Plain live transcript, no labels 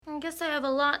guess I have a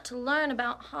lot to learn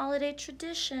about holiday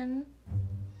tradition.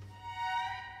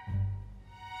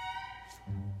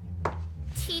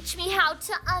 Teach me how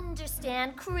to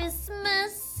understand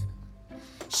Christmas.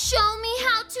 Show me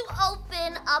how to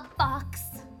open a box.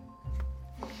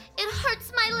 It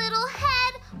hurts my little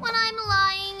head when I'm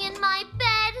lying in my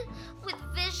bed with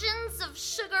visions of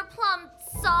sugar plum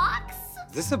socks.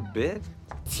 Is this a bit?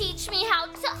 Teach me how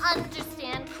to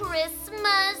understand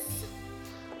Christmas.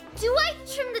 Do I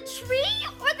trim the tree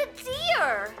or the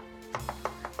deer?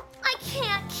 I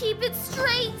can't keep it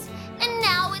straight, and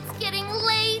now it's getting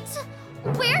late.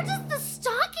 Where does the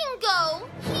stocking go?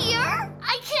 Here?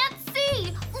 I can't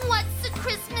see. What's a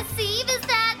Christmas Eve? Is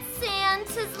that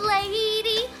Santa's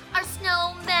lady? Are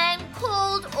snowmen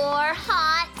cold or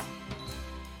hot?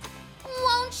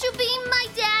 Won't you be my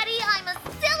daddy? I'm a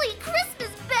silly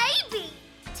Christmas baby.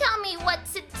 Tell me what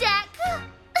to deck,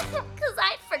 'cause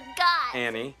I forgot.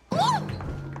 Annie.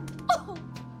 Oh,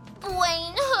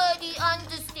 Wayne Hoodie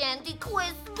understand the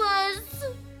Christmas.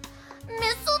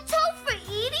 Mistletoe for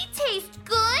Edie tastes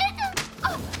good.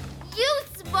 Oh, you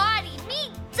smarty,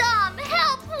 me dumb,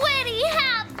 help witty,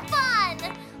 have fun.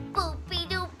 Boopy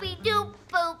doopy doop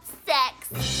boop sex.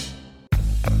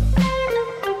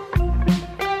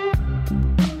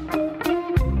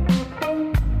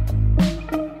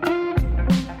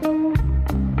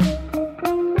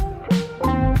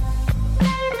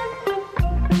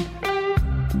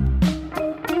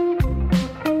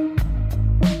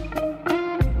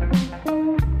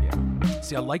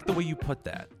 See, I like the way you put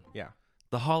that. Yeah.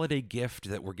 The holiday gift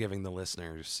that we're giving the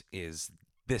listeners is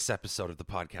this episode of the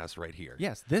podcast right here.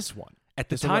 Yes, this one. At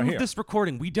the This one time right of here. this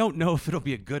recording, we don't know if it'll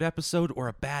be a good episode or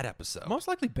a bad episode. Most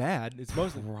likely bad. It's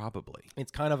mostly Probably.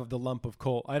 it's kind of the lump of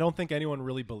coal. I don't think anyone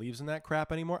really believes in that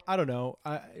crap anymore. I don't know.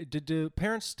 Do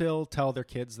parents still tell their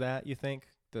kids that, you think?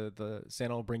 The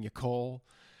Santa will bring you coal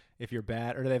if you're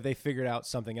bad? Or have they figured out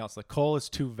something else? Like coal is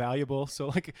too valuable. So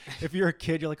like if you're a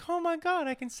kid, you're like, oh my God,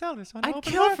 I can sell this on I'd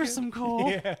open kill for market." some coal.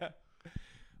 Yeah.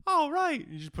 All right.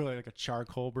 You just put like a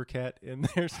charcoal briquette in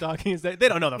their stockings. They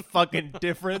don't know the fucking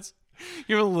difference.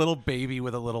 You're a little baby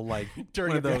with a little, like, Dirty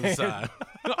one of those hand.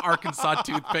 Arkansas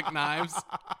toothpick knives.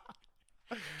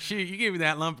 Shit, you gave me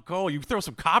that lump of coal. You throw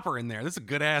some copper in there. This is a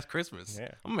good-ass Christmas. Yeah.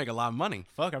 I'm going to make a lot of money.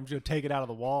 Fuck, I'm just going to take it out of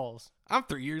the walls. I'm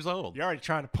 3 years old. You're already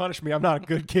trying to punish me. I'm not a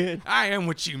good kid. I am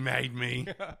what you made me.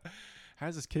 How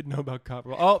does this kid know about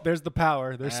copper? Oh, there's the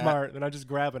power. They're smart. They're not just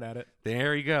grabbing at it.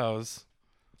 There he goes.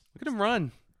 Look at him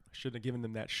run. I shouldn't have given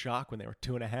them that shock when they were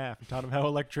 2.5 and taught them how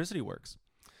electricity works.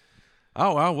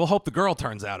 Oh, well, we'll hope the girl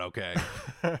turns out okay.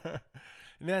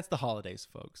 And that's the holidays,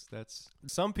 folks. That's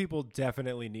some people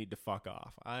definitely need to fuck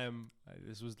off.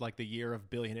 This was like the year of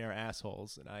billionaire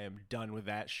assholes, and I am done with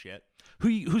that shit.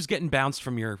 Who's getting bounced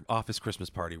from your office Christmas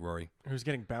party, Rory? Who's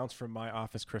getting bounced from my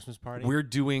office Christmas party? We're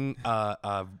doing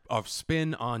a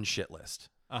spin on shit list.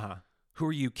 Uh-huh. Who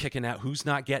are you kicking out? Who's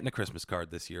not getting a Christmas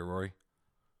card this year, Rory?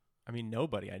 I mean,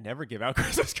 nobody. I never give out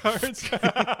Christmas cards.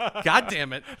 God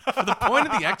damn it. For the point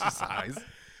of the exercise.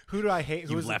 Who do I hate?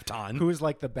 You left on. Who is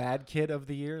like the bad kid of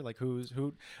the year? Like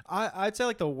who? I'd say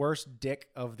like the worst dick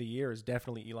of the year is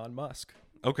definitely Elon Musk.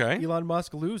 Okay. Elon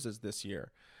Musk loses this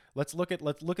year. Let's look at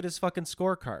his fucking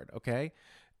scorecard, okay?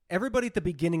 Everybody at the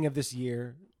beginning of this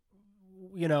year,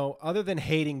 you know, other than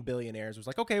hating billionaires, was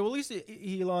like, okay, well at least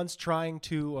Elon's trying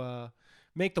to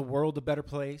make the world a better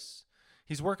place.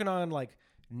 He's working on like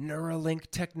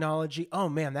Neuralink technology. Oh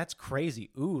man, that's crazy.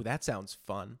 Ooh, that sounds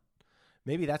fun.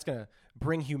 Maybe that's going to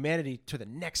bring humanity to the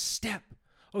next step.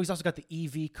 Oh, he's also got the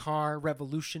EV car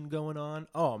revolution going on.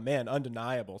 Oh man,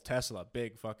 undeniable. Tesla,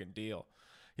 big fucking deal.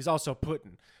 He's also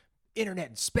putting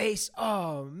internet in space.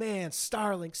 Oh man,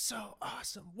 Starlink, so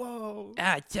awesome. Whoa.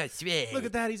 Ah, so sweet. Look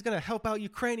at that. He's going to help out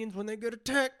Ukrainians when they go to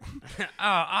tech. Oh,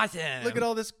 awesome. Look at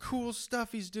all this cool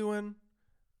stuff he's doing.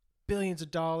 Billions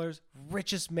of dollars,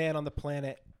 richest man on the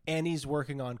planet, and he's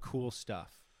working on cool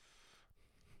stuff.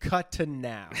 Cut to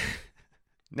now.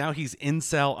 Now he's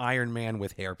incel Iron Man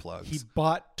with hair plugs. He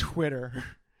bought Twitter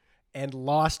and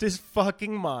lost his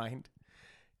fucking mind.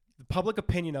 The public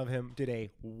opinion of him did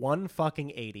a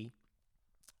 180.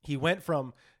 He went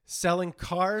from selling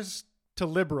cars to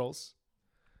liberals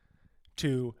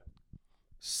to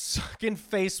sucking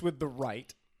face with the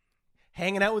right,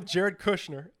 hanging out with Jared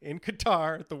Kushner in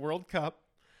Qatar at the World Cup,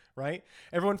 right?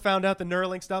 Everyone found out the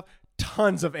Neuralink stuff.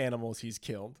 Tons of animals he's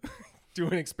killed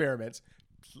doing experiments.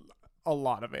 A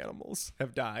lot of animals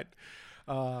have died.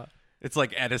 It's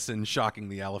like Edison shocking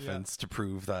the elephants to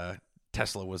prove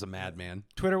Tesla was a madman.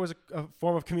 Twitter was a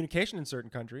form of communication in certain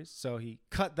countries, so he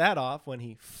cut that off when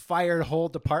he fired whole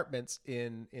departments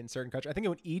in certain countries. I think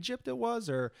in Egypt it was,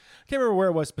 or I can't remember where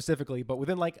it was specifically, but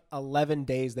within like 11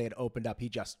 days they had opened up. He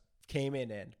just came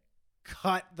in and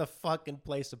cut the fucking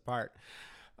place apart.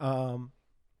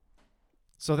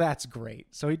 So that's great.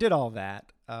 So he did all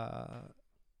that.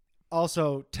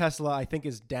 Also, Tesla, I think,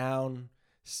 is down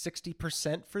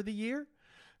 60% for the year.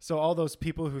 So all those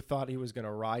people who thought he was going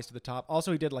to rise to the top.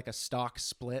 Also, he did like a stock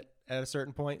split at a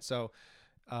certain point. So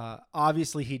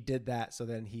obviously he did that so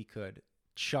then he could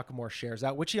chuck more shares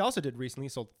out, which he also did recently. He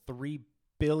sold $3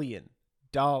 billion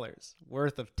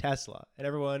worth of Tesla. And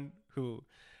everyone who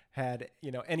had,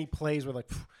 any plays were like,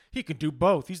 he could do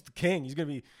both. He's the king. He's going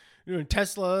to be doing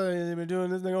Tesla and been doing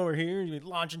this thing over here. He's going to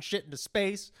be launching shit into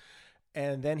space.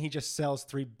 And then he just sells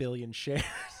 3 billion shares.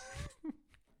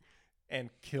 And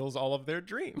kills all of their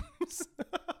dreams.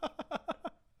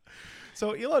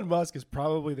 So Elon Musk is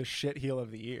probably the shitheel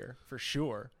of the year for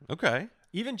sure. Okay.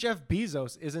 Even Jeff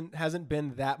Bezos hasn't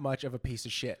been that much of a piece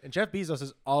of shit, and Jeff Bezos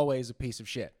is always a piece of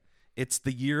shit. It's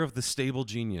the year of the stable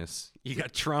genius. You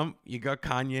got Trump, you got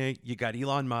Kanye, you got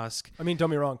Elon Musk. I mean,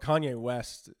 don't be wrong, Kanye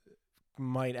West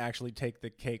might actually take the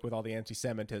cake with all the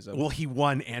anti-Semitism. Well, he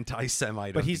won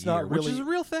anti-Semite, but of he's the year, not really, which is a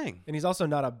real thing. And he's also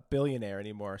not a billionaire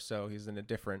anymore, so he's in a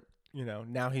different.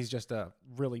 Now he's just a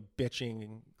really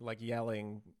bitching, like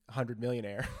yelling 100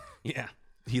 millionaire. Yeah.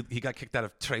 He got kicked out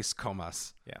of Tres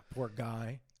Comas. Yeah, poor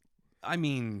guy. I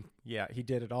mean... Yeah, he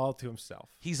did it all to himself.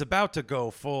 He's about to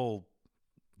go full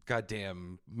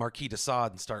goddamn Marquis de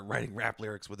Sade and start writing rap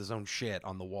lyrics with his own shit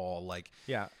on the wall. Like,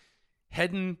 yeah,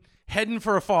 heading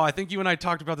for a fall. I think you and I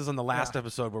talked about this on the last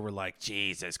episode where we're like,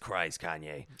 Jesus Christ,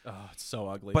 Kanye. Oh, it's so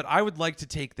ugly. But I would like to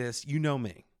take this,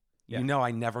 me. Yeah. You know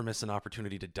I never miss an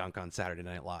opportunity to dunk on Saturday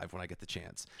Night Live when I get the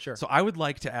chance. Sure. So I would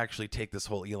like to actually take this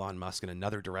whole Elon Musk in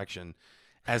another direction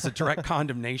as a direct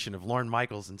condemnation of Lorne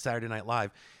Michaels and Saturday Night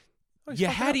Live. You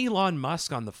had Elon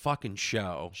Musk on the fucking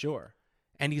show. Sure.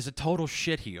 And he's a total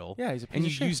shitheel. Yeah, he's a piece And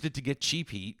of you shit. used it to get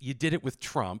cheap heat. You did it with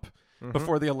Trump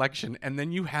before the election. And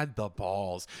then you had the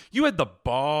balls. You had the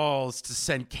balls to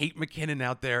send Kate McKinnon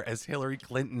out there as Hillary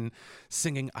Clinton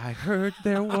singing, I heard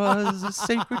there was a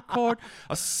sacred chord,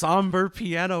 a somber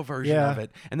piano version of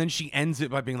it. And then she ends it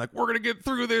by being like, we're going to get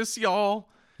through this, y'all.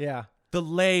 Yeah. The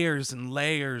layers and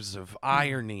layers of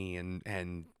irony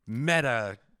and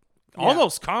meta,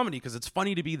 almost comedy, because it's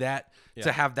funny to be that,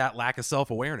 to have that lack of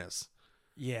self-awareness.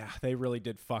 Yeah, they really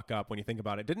did fuck up when you think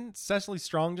about it. Didn't Cecily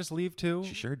Strong just leave too?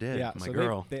 She sure did. Yeah, my so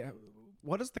girl.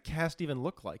 What does the cast even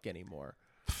look like anymore?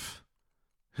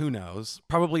 Who knows?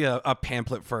 Probably a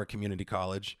pamphlet for a community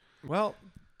college. Well,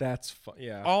 that's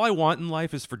yeah. All I want in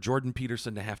life is for Jordan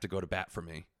Peterson to have to go to bat for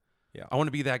me. Yeah. I want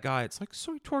to be that guy. It's like,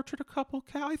 so he tortured a couple.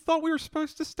 I thought we were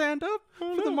supposed to stand up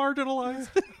for the marginalized.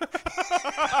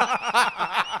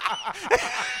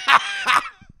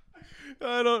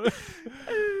 I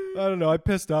don't know. I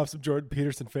pissed off some Jordan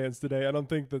Peterson fans today. I don't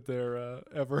think that they're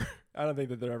ever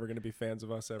going to be fans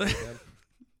of us ever again.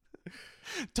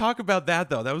 Talk about that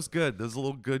though. That was good. That was a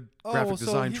little good graphic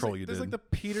design troll you did. There's like the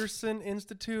Peterson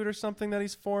Institute or something that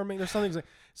he's forming. There's something like,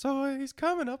 so he's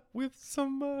coming up with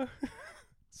some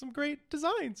great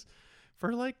designs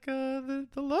for like the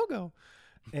logo.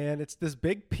 And it's this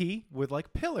big P with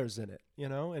like pillars in it,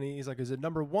 and he's like, is it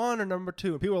number 1 or number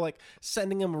 2? And people are like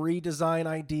sending him redesign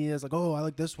ideas, like, oh, I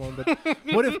like this one, but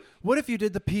what if you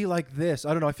did the P like this? I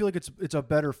don't know. I feel like it's a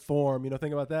better form,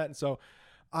 think about that. And so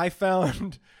I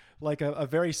found like a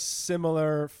very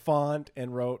similar font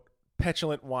and wrote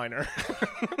petulant whiner.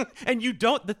 And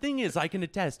the thing is, I can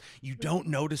attest, you don't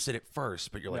notice it at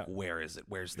first, but you're like, where is it?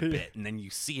 Where's the bit? And then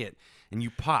you see it and you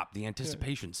pop. The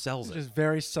anticipation sells it. Just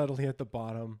very subtly at the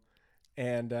bottom.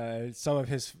 And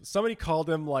somebody called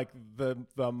him like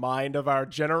the mind of our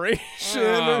generation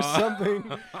or something.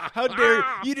 How dare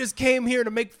you just came here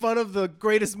to make fun of the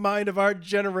greatest mind of our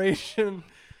generation.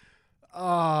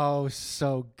 Oh,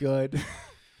 so good.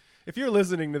 If you're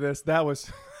listening to this, that was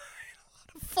a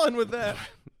lot of fun with that.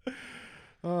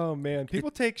 Oh, man.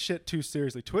 People take shit too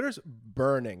seriously. Twitter's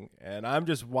burning, and I'm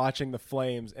just watching the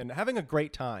flames and having a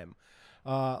great time.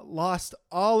 Lost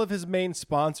all of his main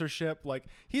sponsorship. Like,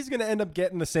 he's going to end up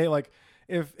getting the same, like,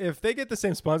 if they get the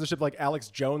same sponsorship like Alex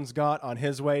Jones got on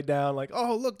his way down, like,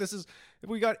 oh, look,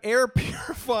 we got air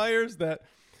purifiers that,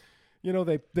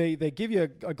 they give you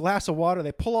a glass of water.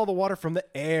 They pull all the water from the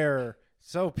air.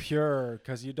 So pure,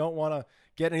 because you don't want to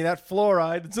get any of that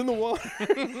fluoride that's in the water.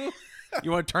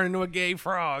 You want to turn into a gay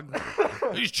frog.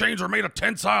 These chains are made of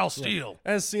tensile steel.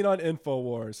 Yeah. As seen on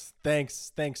InfoWars.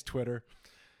 Thanks, Twitter.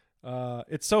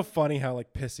 It's so funny how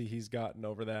like pissy he's gotten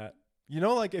over that. You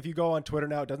know, like if you go on Twitter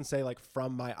now, it doesn't say like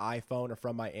from my iPhone or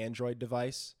from my Android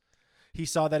device. He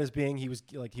saw that as being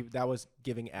that was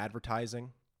giving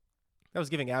advertising. That was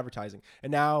giving advertising. And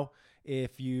now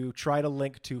if you try to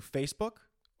link to Facebook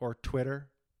or Twitter,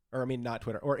 or I mean not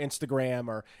Twitter, or Instagram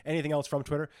or anything else from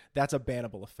Twitter, that's a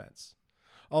bannable offense.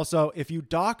 Also, if you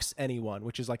dox anyone,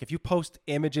 which is like if you post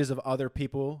images of other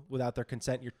people without their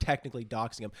consent, you're technically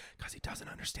doxing him because he doesn't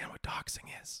understand what doxing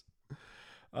is.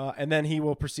 And then he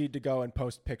will proceed to go and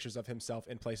post pictures of himself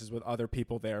in places with other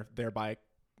people there, thereby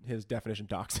his definition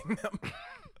doxing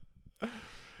them.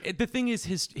 The thing is,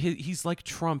 he's like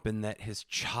Trump in that his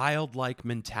childlike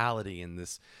mentality and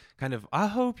this kind of, I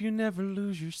hope you never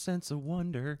lose your sense of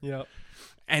wonder. Yep.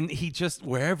 And he just,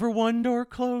 wherever one door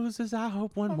closes, I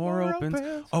hope one more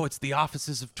opens. Oh, it's the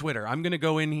offices of Twitter. I'm going to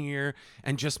go in here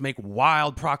and just make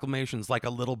wild proclamations like a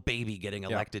little baby getting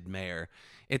elected mayor.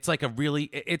 It's like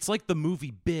it's like the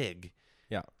movie Big.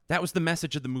 Yeah. That was the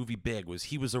message of the movie Big, was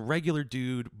he was a regular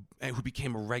dude who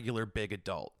became a regular big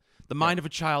adult. The mind of a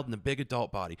child in a big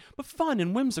adult body, but fun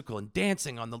and whimsical and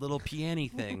dancing on the little piano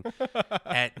thing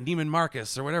at Neiman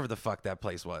Marcus or whatever the fuck that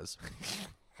place was.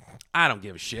 I don't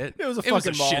give a shit. It was a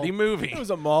fucking mall. Shitty movie. It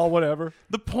was a mall, whatever.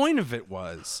 The point of it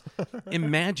was,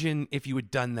 imagine if you had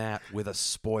done that with a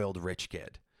spoiled rich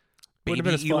kid. Wouldn't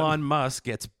Baby have been as fun. Elon Musk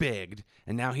gets bigged,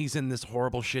 and now he's in this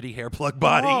horrible, shitty hair plug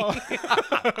body.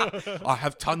 I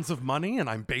have tons of money, and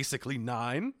I'm basically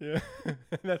 9. Yeah.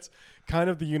 That's kind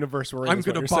of the universe we're in. I'm is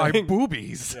what going to you're buy saying.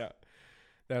 boobies. Yeah.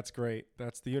 That's great.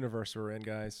 That's the universe we're in,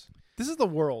 guys. This is the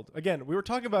world. Again, we were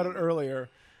talking about it earlier.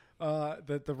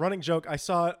 The running joke, I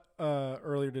saw it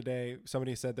earlier today.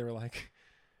 Somebody said they were like,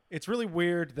 it's really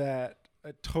weird that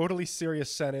a totally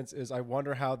serious sentence is, I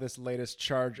wonder how this latest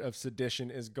charge of sedition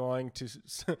is going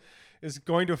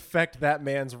to affect that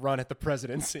man's run at the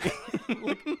presidency.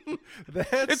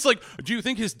 It's like, do you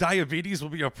think his diabetes will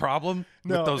be a problem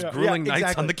with those yeah, grueling yeah, nights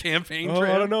exactly. on the campaign Oh,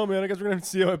 trail? I don't know, man. I guess we're going to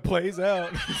see how it plays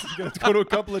out. He's going to go to a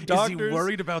couple of doctors. Is he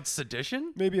worried about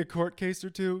sedition? Maybe a court case or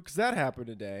two, because that happened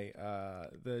today.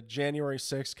 The January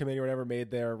 6th committee or whatever made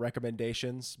their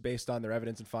recommendations based on their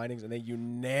evidence and findings, and they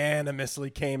unanimously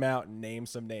came out and named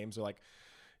some names. They're like,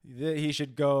 he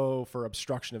should go for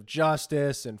obstruction of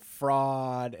justice and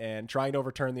fraud and trying to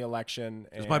overturn the election.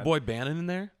 Is my boy Bannon in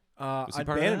there? Was he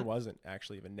part of Bannon that? wasn't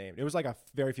actually even named. It was like a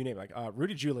very few names, like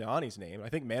Rudy Giuliani's named. I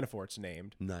think Manafort's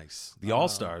named. Nice. The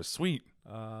All-Stars. Sweet.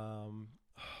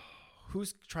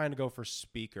 Who's trying to go for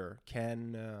speaker?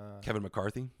 Kevin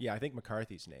McCarthy? Yeah, I think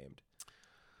McCarthy's named.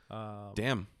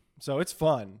 Damn. So it's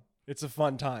fun. It's a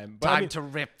fun time. But I mean, to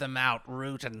rip them out,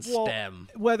 root and well,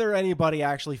 whether anybody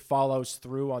actually follows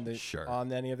through on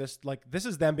on any of this, like this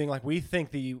is them being like, we think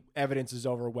the evidence is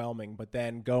overwhelming, but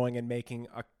then going and making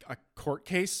a court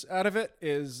case out of it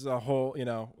is a whole,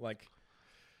 like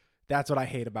that's what I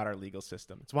hate about our legal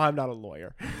system. It's why I'm not a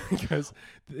lawyer, because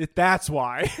that's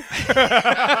why.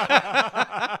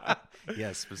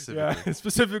 Yes, specifically. Yeah,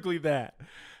 specifically that.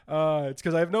 It's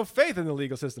because I have no faith in the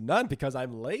legal system, not because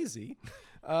I'm lazy.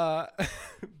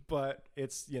 But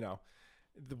it's,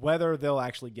 whether they'll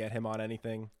actually get him on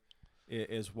anything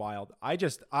is wild. I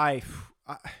just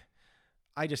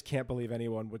can't believe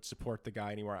anyone would support the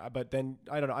guy anymore. But then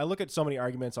I don't know. I look at so many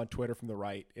arguments on Twitter from the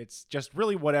right. It's just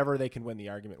really whatever they can win the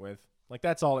argument with. Like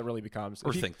that's all it really becomes.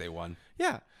 Or think they won.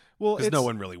 Yeah. Well, because no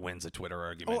one really wins a Twitter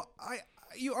argument. Well,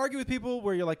 you argue with people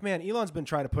where you're like, man, Elon's been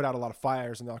trying to put out a lot of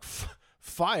fires, and they're like,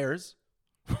 fires?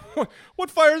 What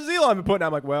fires has Elon been putting out?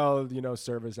 I'm like, well,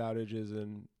 service outages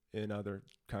in other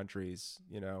countries,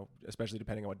 especially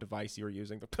depending on what device you were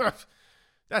using.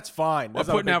 That's fine. That's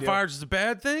not a putting big out deal. fires is a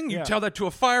bad thing? You Yeah. tell that to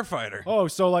a firefighter. Oh,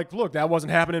 so like, look, that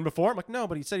wasn't happening before? I'm like, no,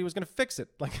 but he said he was going to fix it.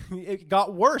 Like, it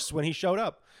got worse when he showed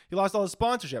up. He lost all his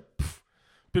sponsorship.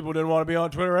 People didn't want to be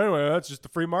on Twitter anyway. That's just the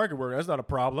free market work. That's not a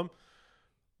problem.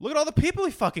 Look at all the people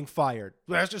he fucking fired.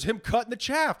 That's just him cutting the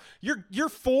chaff. You're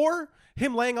for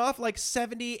him laying off like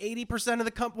 70, 80% of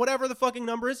the whatever the fucking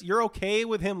number is. You're okay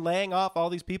with him laying off all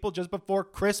these people just before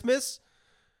Christmas?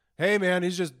 Hey, man,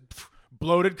 he's just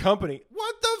bloated company.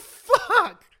 What the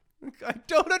fuck? I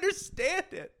don't understand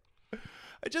it.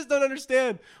 I just don't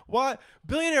understand why.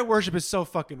 Billionaire worship is so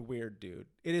fucking weird, dude.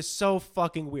 It is so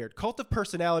fucking weird. Cult of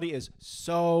personality is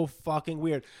so fucking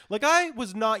weird. Like, I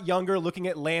was not younger looking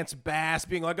at Lance Bass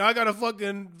being like, I gotta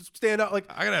fucking stand up. Like,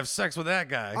 I gotta have sex with that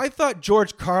guy. I thought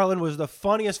George Carlin was the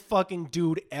funniest fucking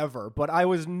dude ever, but I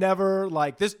was never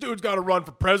like, this dude's gotta run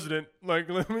for president. Like,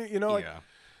 let me,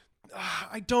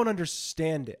 I don't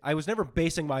understand it. I was never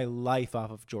basing my life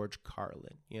off of George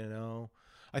Carlin,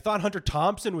 I thought Hunter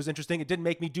Thompson was interesting. It didn't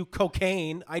make me do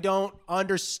cocaine. I don't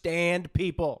understand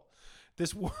people.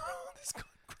 This world is going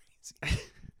crazy.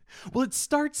 Well, it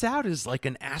starts out as like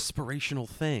an aspirational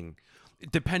thing,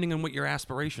 depending on what your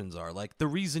aspirations are. Like the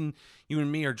reason you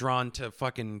and me are drawn to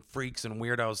fucking freaks and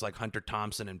weirdos like Hunter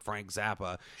Thompson and Frank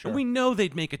Zappa, and we know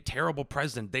they'd make a terrible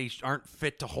president. They aren't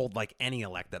fit to hold like any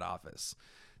elected office.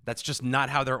 That's just not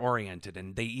how they're oriented,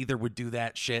 and they either would do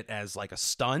that shit as like a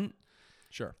stunt.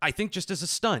 Sure. I think just as a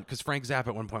stunt, because Frank Zappa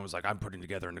at one point was like, I'm putting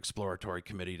together an exploratory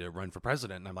committee to run for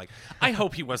president. And I'm like, I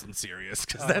hope he wasn't serious,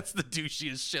 because that's the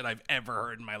douchiest shit I've ever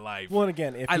heard in my life. Well, and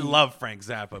again, if I he- love Frank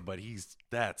Zappa, but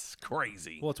that's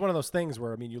crazy. Well, it's one of those things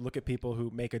where, I mean, you look at people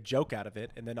who make a joke out of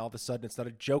it, and then all of a sudden it's not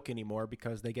a joke anymore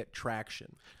because they get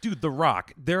traction. Dude, The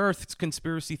Rock, there are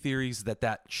conspiracy theories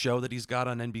that show that he's got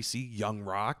on NBC, Young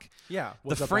Rock, Yeah. the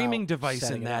was framing about device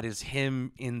setting in it that up. is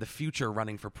him in the future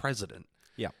running for president.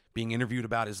 Yeah. Being interviewed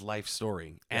about his life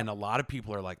story. And a lot of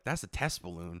people are like, that's a test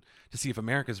balloon to see if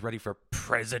America's ready for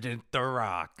President The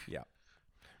Rock. Yeah.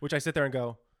 Which I sit there and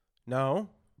go, no.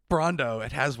 Brondo,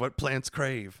 it has what plants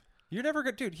crave. You're never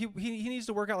going to, dude, he needs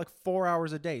to work out like 4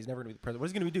 hours a day. He's never going to be the president. What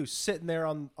is he going to do? Sitting there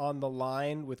on the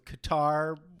line with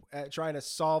Qatar trying to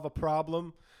solve a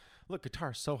problem? Look,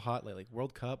 Qatar's so hot lately.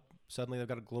 World Cup, suddenly they've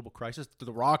got a global crisis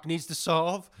The Rock needs to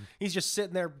solve. He's just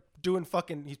sitting there doing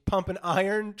he's pumping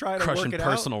iron, trying to Crushing work it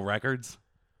personal records.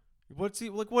 What's he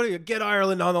like? What are you? Get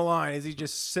Ireland on the line. Is he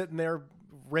just sitting there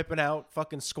ripping out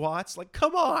fucking squats? Like,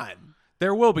 come on.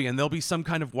 There will be, and there'll be some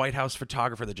kind of White House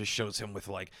photographer that just shows him with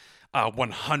like a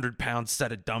 100-pound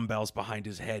set of dumbbells behind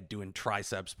his head doing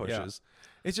triceps pushes.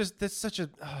 It's just that's such a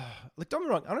like. Don't get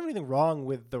me wrong. I don't have anything wrong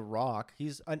with The Rock.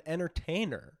 He's an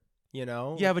entertainer. You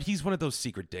know. Yeah, but he's one of those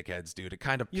secret dickheads, dude. It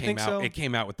kind of You came think out. so? It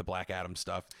came out with the Black Adam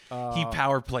stuff. He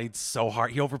power played so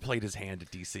hard. He overplayed his hand at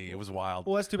DC. It was wild.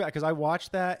 Well, that's too bad because I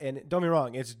watched that and don't get me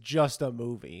wrong, it's just a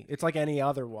movie. It's like any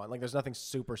other one. Like there's nothing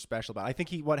super special about it. I think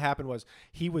what happened was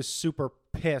he was super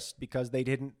pissed because they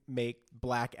didn't make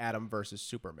Black Adam versus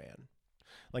Superman.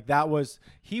 Like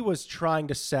he was trying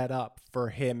to set up for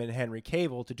him and Henry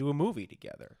Cavill to do a movie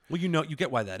together. Well, you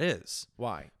get why that is.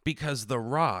 Why? Because The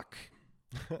Rock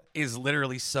is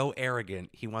literally so arrogant.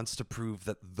 He wants to prove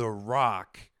that The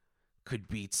Rock could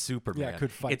beat Superman. Yeah,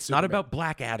 could fight It's not Superman. about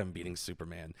Black Adam beating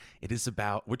Superman. It is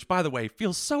about, which by the way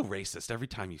feels so racist every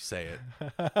time you say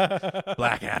it.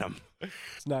 Black Adam.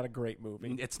 It's not a great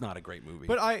movie. It's not a great movie.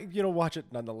 But watch it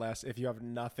nonetheless if you have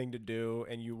nothing to do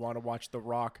and you want to watch The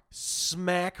Rock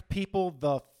smack people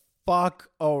the fuck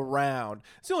around.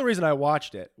 It's the only reason I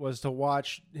watched it was to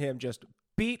watch him just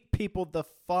beat people the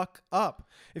fuck up.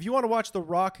 If you want to watch The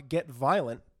Rock get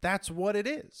violent, that's what it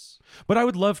is. But I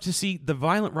would love to see the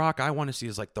violent Rock. I want to see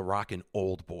is like The Rock in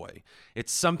Old Boy.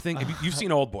 It's something. You've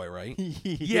seen Old Boy, right?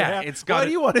 Yeah, it's got. Why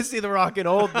do you want to see The Rock in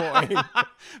Old Boy?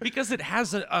 Because it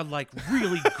has a like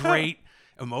really great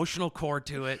emotional core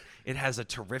to it. It has a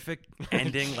terrific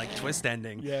ending, like twist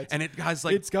ending, Yeah, and it has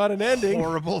like it's got an ending.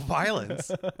 horrible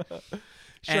violence.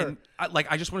 Sure. And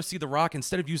I just want to see The Rock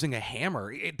instead of using a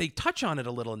hammer. They touch on it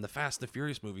a little in the Fast and the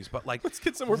Furious movies, but like Let's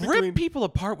get somewhere rip between- people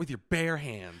apart with your bare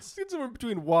hands. It's somewhere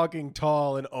between Walking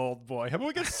Tall and Old Boy. How about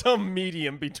we get some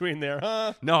medium between there,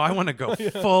 huh? No, I want to go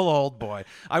full Old Boy.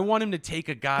 I want him to take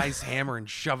a guy's hammer and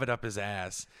shove it up his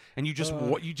ass. And you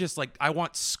just like, I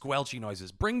want squelchy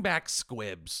noises. Bring back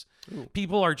squibs.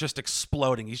 People are just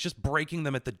exploding. He's just breaking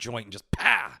them at the joint and just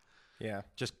Yeah.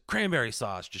 just cranberry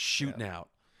sauce, just shooting out.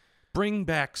 Bring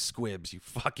back squibs, you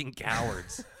fucking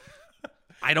cowards.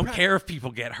 I don't care if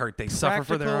people get hurt. They suffer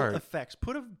for their Practical art. effects.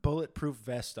 Put a bulletproof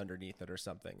vest underneath it or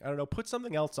something. I don't know. Put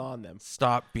something else on them.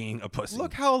 Stop being a pussy.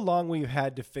 Look how long we've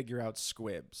had to figure out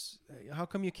squibs. How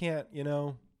come you can't,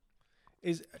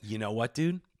 is You know what,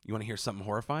 dude? You want to hear something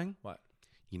horrifying? what?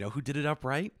 You know who did it up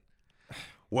right?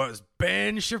 Was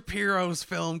Ben Shapiro's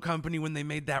film company when they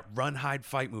made that Run, Hide,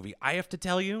 Fight movie. I have to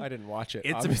tell you, I didn't watch it.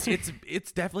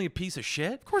 it's definitely a piece of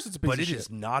shit. Of course it's a piece but of it shit. is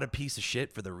not a piece of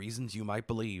shit for the reasons you might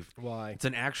believe. Why? It's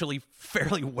an actually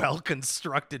fairly well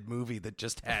constructed movie that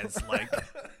just has like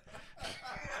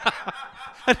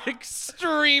an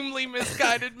extremely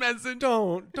misguided message.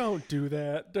 Don't do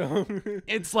that. Don't.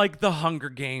 It's like the Hunger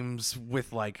Games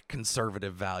with like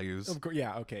conservative values. Of course,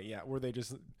 yeah, okay, yeah. Where they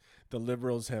just the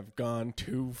liberals have gone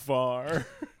too far,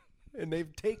 and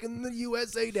they've taken the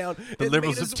USA down. The and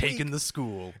liberals made have us taken weak. the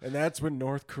school. And that's when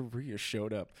North Korea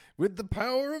showed up with the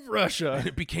power of Russia.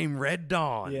 It became Red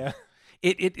Dawn. Yeah.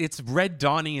 It's Red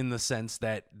Dawny in the sense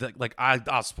that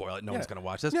I'll spoil it. No one's gonna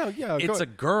watch this. No, yeah, It's go- a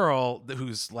girl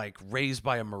who's like raised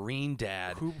by a Marine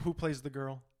dad. Who plays the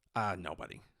girl?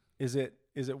 Nobody. Is it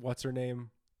what's her name?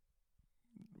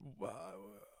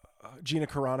 Gina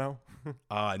Carano.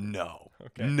 No.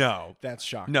 Okay. No. That's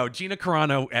shocking. No. Gina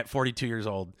Carano at 42 years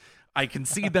old I can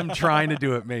see them trying to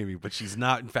do it maybe, but she's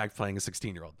not in fact playing a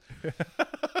 16-year-old.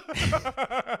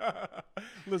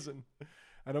 Listen,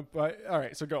 all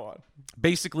right, so go on.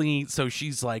 Basically, so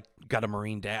she's like got a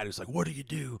Marine dad who's like, what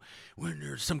do when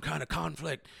there's some kind of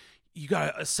conflict? You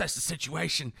got to assess the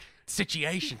situation.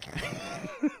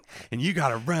 And you got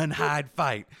to run, hide,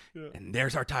 fight. Yeah. And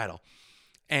there's our title.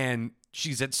 And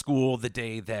she's at school the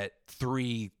day that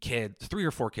 3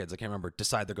 or 4 kids, I can't remember,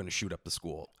 decide they're going to shoot up the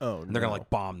school. Oh, and they're going to like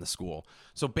bomb the school.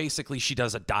 So basically she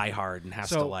does a Die Hard and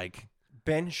has to like...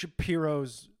 Ben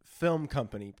Shapiro's film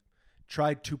company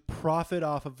tried to profit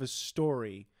off of a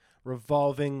story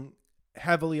revolving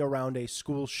heavily around a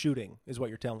school shooting, is what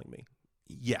you're telling me.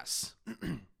 Yes.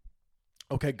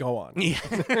 Okay, go on. Yeah.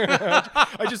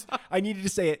 I needed to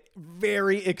say it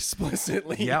very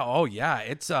explicitly. Yeah. Oh, yeah.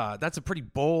 It's that's a pretty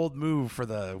bold move for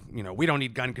the, we don't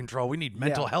need gun control. We need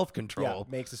mental health control.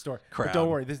 Yeah, makes the story. Crowd. But don't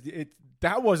worry.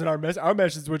 That wasn't our message. Our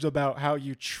message was about how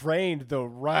you trained the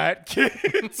rat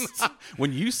kids.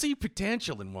 When you see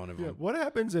potential in one of them. Yeah, what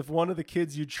happens if one of the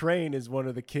kids you train is one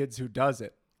of the kids who does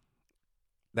it?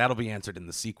 That'll be answered in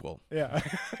the sequel. Yeah.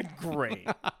 Great.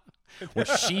 Where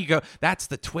that's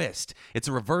the twist. It's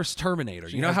a reverse Terminator.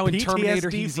 You know how in Terminator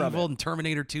he's evil, in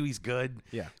Terminator 2 he's good?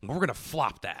 Yeah. We're going to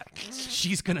flop that.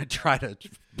 She's going to try to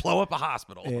blow up a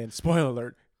hospital. And spoiler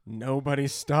alert, nobody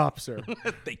stops her.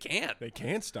 They can't. They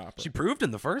can't stop her. She proved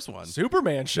in the first one.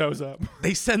 Superman shows up.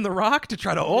 They send The Rock to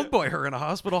try to old boy her in a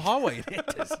hospital hallway. It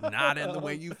does not end the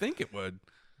way you think it would.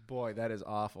 Boy, that is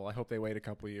awful. I hope they wait a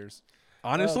couple years.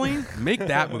 Honestly, make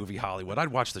that movie Hollywood.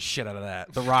 I'd watch the shit out of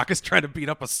that. The Rock is trying to beat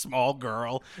up a small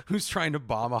girl who's trying to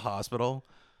bomb a hospital.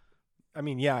 I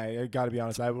mean, yeah, I got to be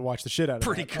honest. I would watch the shit out of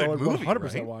Pretty that. good movie,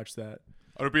 100% right? watch that.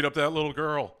 I would beat up that little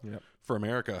girl. Yep. For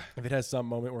America. If it has some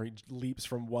moment where he leaps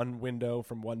from one window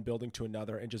from one building to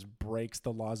another and just breaks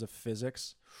the laws of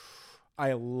physics,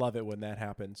 I love it when that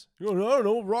happens. I don't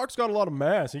know. Rock's got a lot of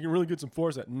mass. He can really get some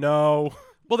force out. No.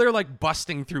 Well, they're like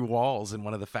busting through walls in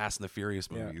one of the Fast and the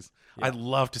Furious movies. Yeah. I'd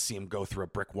love to see him go through a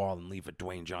brick wall and leave a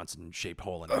Dwayne Johnson-shaped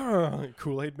hole in it.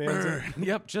 Kool-Aid Man.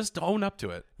 Yep, just own up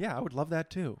to it. Yeah, I would love that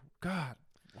too. God,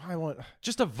 why want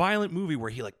just a violent movie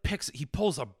where he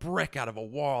pulls a brick out of a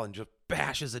wall and just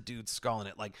bashes a dude's skull in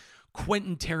it, like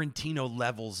Quentin Tarantino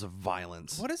levels of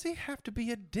violence. What does he have to be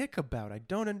a dick about? I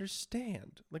don't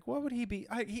understand. Like, what would he be?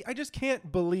 I just can't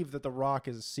believe that The Rock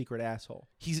is a secret asshole.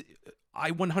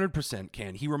 I 100%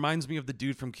 can. He reminds me of the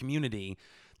dude from Community,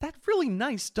 that really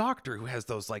nice doctor who has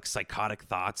those like psychotic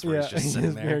thoughts where he's just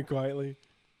sitting there very quietly.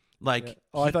 Like, yeah.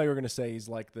 Oh, I thought you were gonna say he's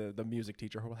like the music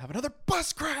teacher who will have another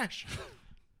bus crash.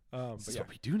 That's what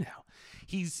we do now.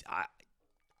 It's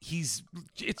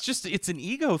an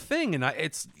ego thing, and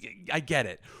I get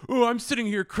it. Oh, I'm sitting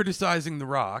here criticizing The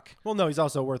Rock. Well, no, he's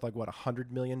also worth like what $100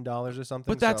 million or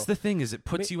something. But that's the thing, is it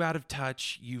puts you out of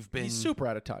touch. He's super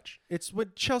out of touch. It's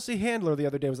what Chelsea Handler the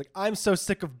other day was like, I'm so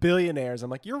sick of billionaires. I'm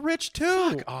like, you're rich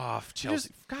too. Fuck off, Chelsea.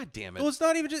 God damn it. Well, it's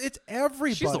not even just, it's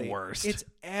everybody. She's the worst. It's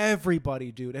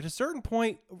everybody, dude. At a certain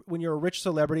point, when you're a rich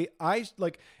celebrity,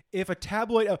 if a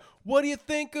tabloid, what do you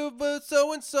think of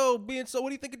so-and-so being so, what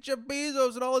do you think of Jeff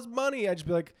Bezos and all his money? I'd just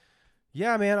be like,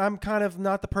 yeah, man, I'm kind of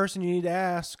not the person you need to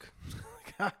ask.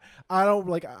 I don't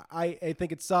I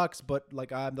think it sucks, but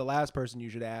like I'm the last person you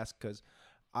should ask because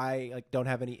I don't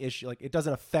have any issue. Like it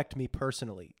doesn't affect me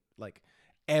personally. Like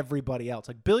everybody else,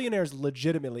 like billionaires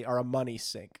legitimately are a money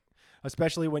sink,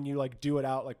 especially when you do it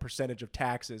out like percentage of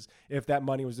taxes. If that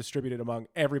money was distributed among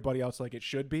everybody else like it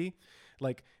should be,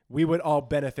 like we would all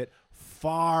benefit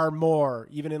far more,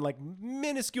 even in like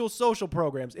minuscule social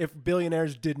programs, if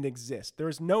billionaires didn't exist.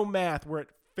 There's no math where it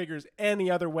figures any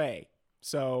other way.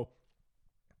 So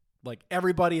like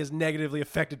everybody is negatively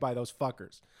affected by those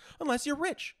fuckers. Unless you're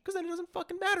rich, because then it doesn't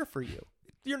fucking matter for you.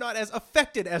 You're not as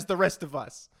affected as the rest of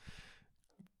us.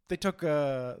 They took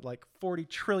like $40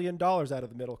 trillion out of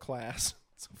the middle class.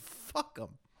 So fuck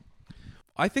them.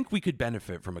 I think we could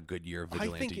benefit from a good year of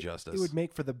vigilante justice. It would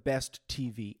make for the best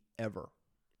TV ever.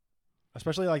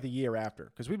 Especially like the year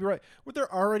after. Because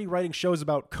they're already writing shows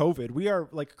about COVID. We are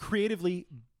like creatively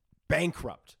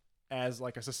bankrupt as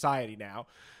like a society now.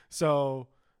 So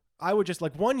I would just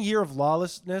like 1 year of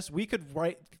lawlessness. We could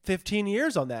write 15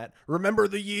 years on that. Remember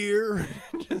the year?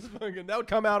 That would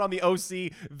come out on the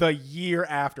OC the year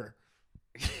after.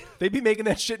 They'd be making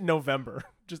that shit in November.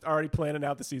 Just already planning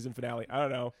out the season finale. I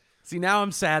don't know. See, now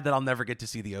I'm sad that I'll never get to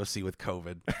see the OC with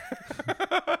COVID.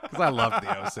 Because I loved the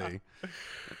OC.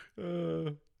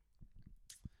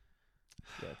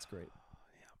 Yeah, it's great.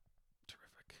 Yeah,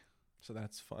 terrific. So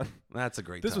that's fun. That's a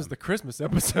great This time. was the Christmas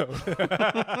episode.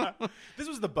 This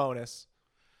was the bonus.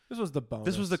 This was the bonus.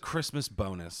 This was the Christmas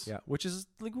bonus. Yeah, which is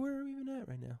like where are we even at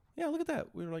right now? Yeah, look at that.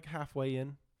 We were like halfway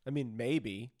in. I mean,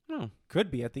 maybe. Oh,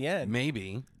 Could be at the end.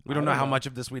 maybe. We I don't know don't how know. much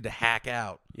of this we had to hack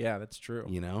out, Yeah, that's true.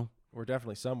 you know? We're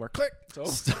definitely somewhere. Click. It's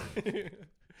over.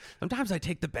 Sometimes I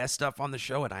take the best stuff on the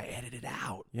show and I edit it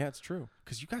out. Yeah, it's true.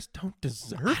 Because you guys don't I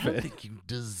deserve don't it. think you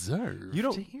deserve You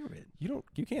don't- to hear it.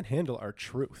 You can't handle our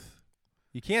truth.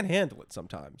 You can't handle it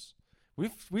sometimes.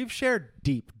 We've shared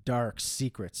deep, dark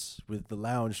secrets with the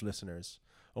lounge listeners,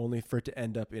 only for it to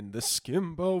end up in the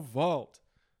Skimbo Vault.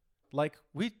 Like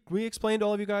we explained to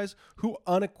all of you guys who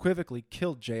unequivocally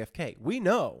killed JFK. We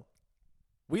know.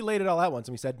 We laid it all out once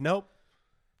and we said, nope,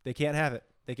 they can't have it.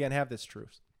 They can't have this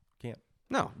truth. Can't.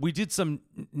 No, we did some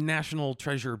National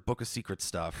Treasure Book of Secrets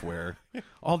stuff where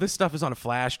all this stuff is on a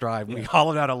flash drive. And we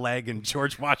hollowed out a leg in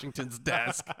George Washington's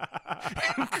desk.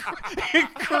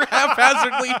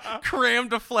 Haphazardly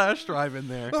crammed a flash drive in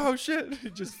there. Oh shit!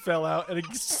 It just fell out and it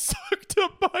sucked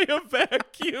up by a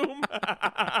vacuum.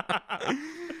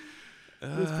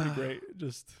 That's pretty great. It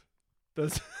just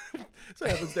does. So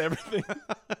happens to everything.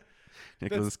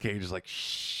 Nicolas Cage is like,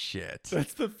 shit.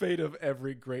 That's the fate of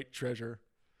every great treasure.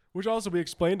 Which also we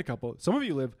explained a couple. Some of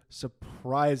you live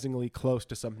surprisingly close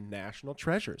to some national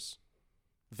treasures,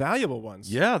 valuable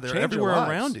ones. Yeah, they're Change your everywhere lives.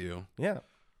 around you. Yeah.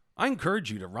 I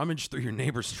encourage you to rummage through your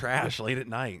neighbor's trash late at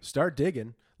night. Start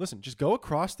digging. Listen, just go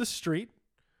across the street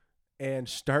and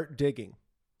start digging.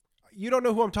 You don't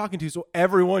know who I'm talking to, so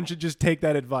everyone should just take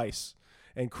that advice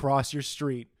and cross your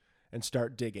street and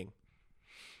start digging.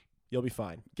 You'll be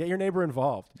fine. Get your neighbor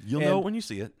involved. You'll And know it when you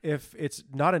see it. if it's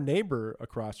not a neighbor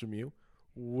across from you,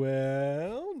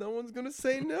 well, no one's going to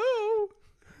say no.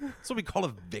 That's what we call a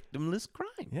victimless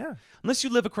crime. Yeah. Unless you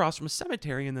live across from a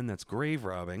cemetery, and then that's grave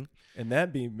robbing. And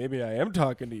that be maybe I am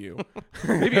talking to you.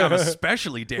 Maybe I'm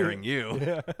especially daring you.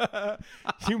 Yeah.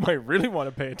 You might really want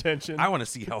to pay attention. I want to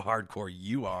see how hardcore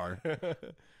you are.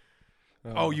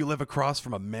 Oh, you live across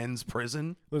from a men's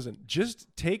prison? Listen, just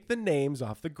take the names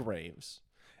off the graves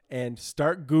and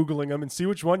start Googling them and see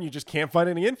which one you just can't find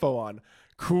any info on.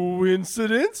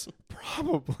 Coincidence?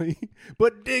 Probably.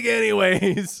 But dig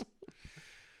anyways.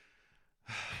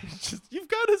 You've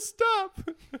got to stop.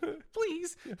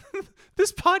 Please.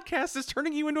 This podcast is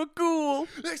turning you into a ghoul.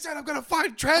 They said I'm going to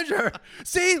find treasure.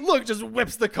 See? Look, just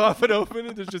whips the coffin open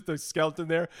and there's just a skeleton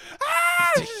there.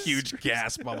 It's a huge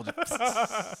gas bubble. It's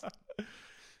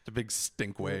a big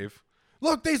stink wave.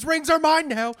 Look, these rings are mine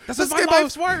now. This is my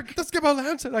life's work. The Skimbo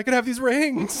Lounge said I could have these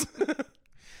rings.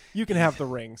 You can have the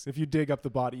rings. If you dig up the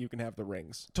body, you can have the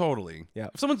rings. Totally. Yeah.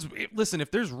 Listen, if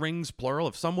there's rings plural,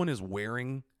 if someone is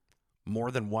wearing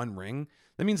more than one ring,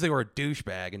 that means they were a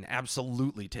douchebag and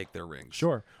absolutely take their rings.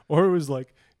 Sure. Or it was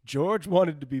like George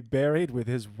wanted to be buried with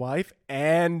his wife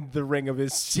and the ring of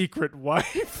his secret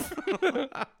wife.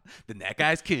 Then that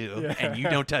guy's cool, and you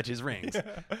don't touch his rings.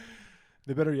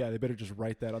 They better just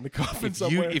write that on the coffin If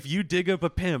somewhere. you dig up a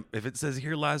pimp, if it says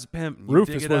here lies a pimp, and you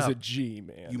Rufus dig it was up, a G,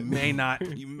 man. you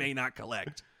may not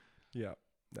collect. Yeah,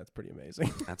 that's pretty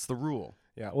amazing. That's the rule.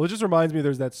 Yeah. Well, it just reminds me.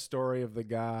 There's that story of the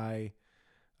guy,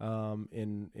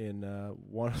 in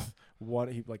one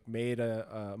he like made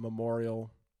a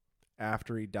memorial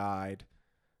after he died,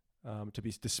 to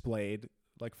be displayed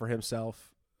like for himself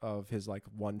of his like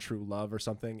one true love or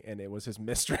something, and it was his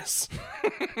mistress.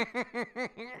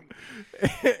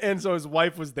 And so his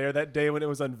wife was there that day when it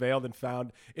was unveiled and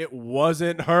found it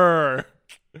wasn't her.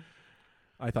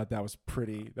 I thought that's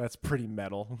pretty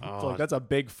metal. It's Oh. like, that's a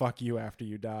big fuck you after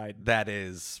you died. That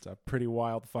is. It's a pretty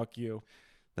wild fuck you.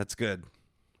 That's good.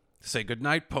 Say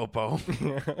goodnight, Popo.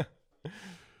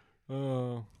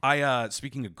 Oh.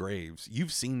 Speaking of graves,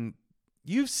 you've seen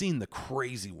the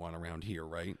crazy one around here,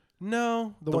 right?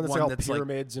 No, the one that's all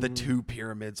pyramids like and the two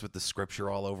pyramids with the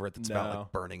scripture all over it. That's about No.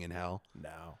 like burning in hell.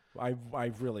 No, I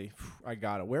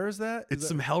got it. Where is that? It's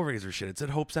some Hellraiser shit. It's at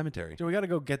Hope Cemetery. Do we got to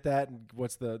go get that?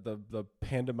 What's the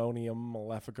Pandemonium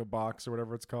Malefica box or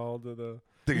whatever it's called? The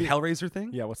Hellraiser thing?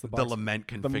 yeah, what's the The box? lament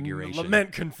configuration.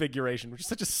 Lament configuration, which is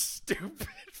such a stupid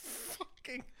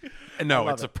fucking. No,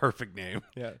 love it's it. a perfect name.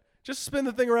 Yeah, just spin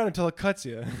the thing around until it cuts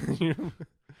you.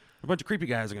 A bunch of creepy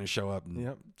guys are going to show up and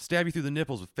Yep. stab you through the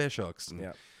nipples with fish hooks. And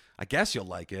Yep. I guess you'll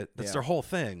like it. That's Yeah. their whole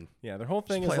thing. Yeah, their whole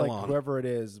thing Just is play like along. whoever it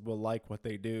is will like what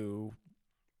they do,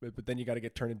 but then you got to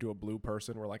get turned into a blue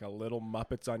person where like a little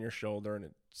Muppet's on your shoulder and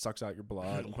it sucks out your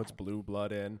blood and puts blue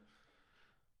blood in.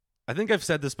 I think I've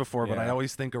said this before, but I Yeah.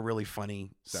 always think a really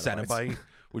funny Cenobites. Cenobite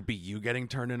would be you getting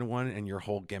turned into one, and your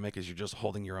whole gimmick is you're just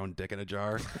holding your own dick in a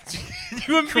jar.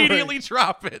 You immediately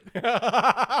drop it.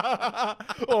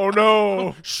 Oh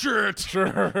no! Shit!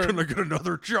 Can I get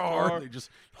another jar? They just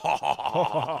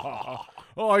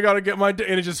oh, I gotta get my dick,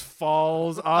 and it just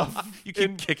falls off. You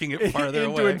keep kicking it farther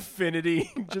into away.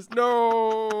 infinity. Just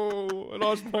no, I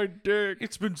lost my dick.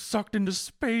 It's been sucked into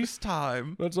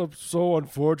space-time. That's so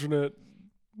unfortunate.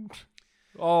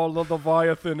 Oh, the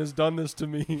Leviathan has done this to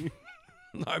me.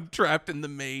 I'm trapped in the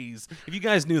maze. If you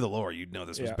guys knew the lore, you'd know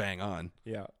this was Yeah. bang on.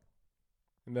 Yeah,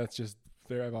 and that's just.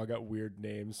 They've all got weird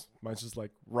names. Mine's just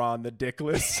like Ron the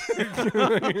Dickless.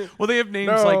 Well, they have names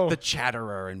No. like the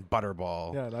Chatterer and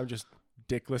Butterball. Yeah, and I'm just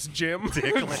Dickless Jim.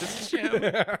 Dickless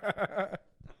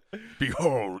Jim.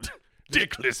 Behold,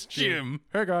 Dickless Jim.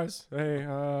 Hey guys. Hey,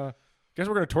 guess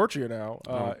we're gonna torture you now.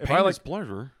 If I Painless like,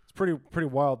 pleasure. it's pretty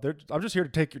wild. I'm just here to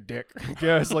take your dick. I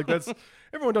guess like that's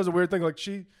everyone does a weird thing. Like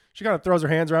she kind of throws her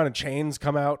hands around and chains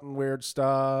come out and weird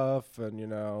stuff, and you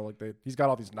know like he's got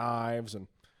all these knives and.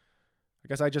 I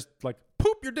guess I just like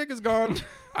poop. Your dick is gone.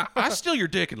 I steal your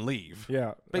dick and leave.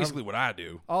 Yeah, Basically what I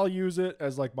do. I'll use it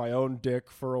as like my own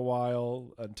dick for a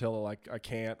while until like I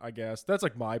can't. I guess that's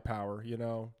like my power. You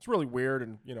know, it's really weird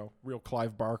and you know real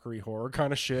Clive Barker-y horror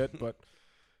kind of shit. But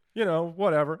you know,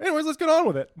 whatever. Anyways, let's get on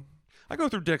with it. I go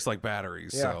through dicks like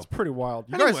batteries. Yeah, so. it's pretty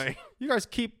wild. Anyway. You guys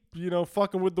keep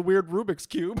fucking with the weird Rubik's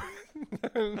cube.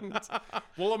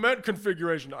 Willamette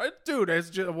configuration. Dude, it's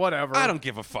just whatever. I don't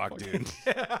give a fuck, dude.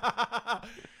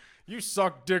 You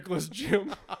suck, dickless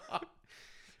Jim.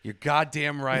 You're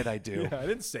goddamn right I do. Yeah, I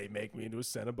didn't say make me into a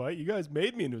Cenobite. You guys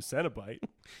made me into a Cenobite.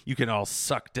 You can all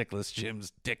suck Dickless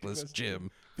Jim's Dickless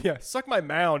Jim. Yeah, suck my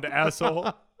mound,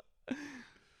 asshole.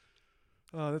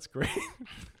 Oh, that's great.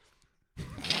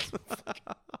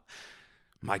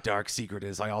 My dark secret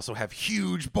is I also have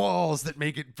huge balls that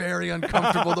make it very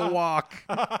uncomfortable to walk.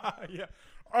 Yeah.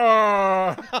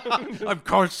 I'm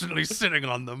constantly sitting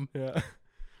on them. Yeah.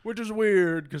 Which is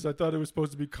weird because I thought it was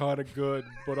supposed to be kind of good,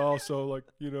 but also like,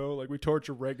 like we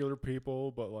torture regular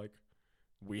people, but like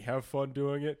we have fun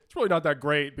doing it. It's really not that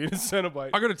great being a Cenobite.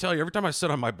 I gotta tell you, every time I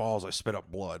sit on my balls, I spit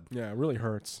up blood. Yeah, it really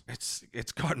hurts.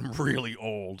 It's gotten really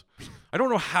old. I don't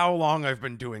know how long I've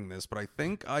been doing this, but I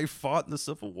think I fought in the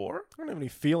Civil War. I don't have any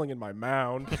feeling in my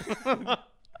mound. It's not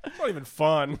even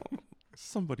fun.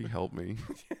 Somebody help me.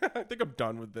 I think I'm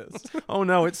done with this. Oh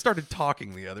no, it started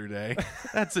talking the other day.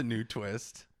 That's a new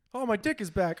twist. Oh, my dick is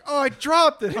back. Oh, I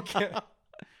dropped it again.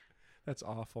 That's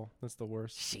awful. That's the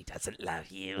worst. She doesn't love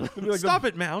you. That'd be like Stop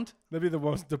it, Mount. That'd be the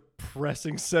most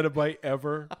depressing Cenobite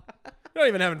ever. You're not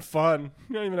even having fun.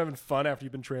 You're not even having fun after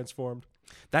you've been transformed.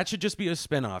 That should just be a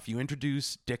spinoff. You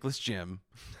introduce Dickless Jim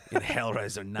in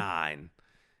Hellraiser 9,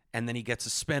 and then he gets a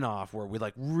spinoff where we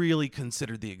like really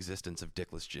consider the existence of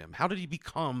Dickless Jim. How did he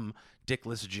become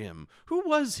Dickless Jim? Who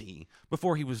was he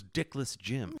before he was Dickless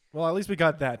Jim? Well, at least we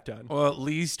got that done. Well, at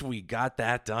least we got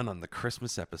that done on the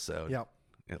Christmas episode. Yep.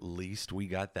 At least we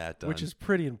got that done. Which is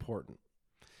pretty important.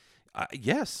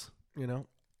 Yes, You know?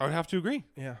 I would have to agree.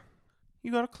 Yeah.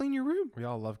 You got to clean your room. We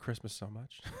all love Christmas so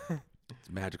much. It's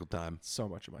magical time. So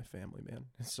much of my family, man.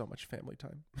 It's so much family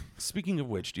time. Speaking of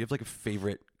which, do you have like a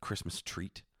favorite Christmas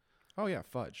treat? Oh, yeah.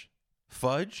 Fudge.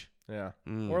 Fudge? Yeah.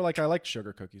 Mm. Or like I like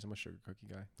sugar cookies. I'm a sugar cookie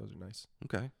guy. Those are nice.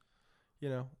 Okay.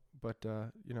 But,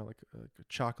 like a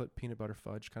chocolate peanut butter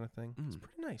fudge kind of thing. It's Mm.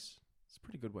 pretty nice. It's a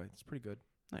pretty good way. It's pretty good.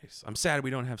 Nice. I'm sad we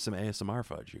don't have some ASMR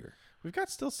fudge here. We've got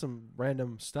still some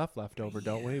random stuff left over,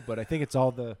 don't we? But I think it's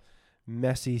all the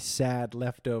messy, sad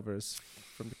leftovers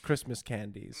from the Christmas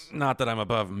candies. Not that I'm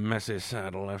above messy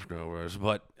sad leftovers,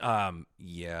 but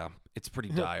yeah, it's pretty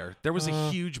dire. There was a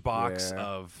huge box yeah.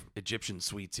 of Egyptian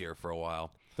sweets here for a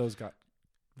while.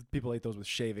 People ate those with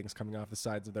shavings coming off the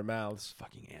sides of their mouths.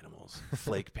 Fucking animals.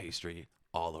 Flake pastry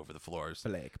all over the floors.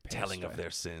 Flake Telling of pastry.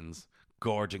 their sins.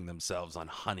 Gorging themselves on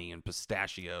honey and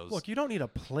pistachios. Look, you don't need a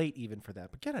plate even for that,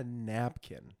 but get a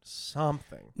napkin,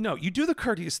 something. No, you do the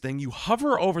courteous thing. You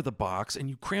hover over the box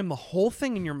and you cram the whole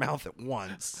thing in your mouth at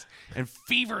once and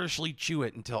feverishly chew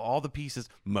it until all the pieces,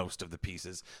 most of the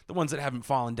pieces, the ones that haven't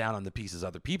fallen down on the pieces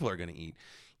other people are going to eat,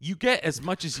 you get as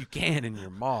much as you can in your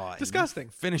maw. And Disgusting.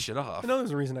 you finish it off. I know there's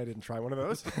a reason I didn't try one of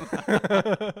those.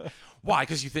 Why?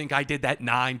 Because you think I did that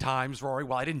 9 times, Rory?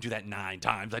 Well, I didn't do that 9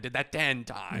 times. I did that 10 I was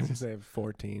times. gonna say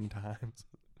 14 times.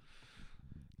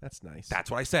 That's nice.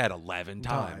 That's what I said, 11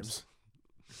 times.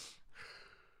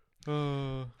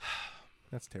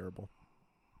 That's terrible.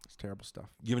 It's terrible stuff.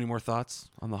 You have any more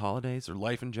thoughts on the holidays or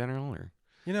life in general or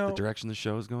You know, the direction the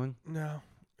show is going? no,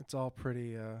 it's all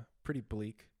pretty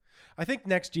bleak. I think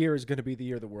next year is going to be the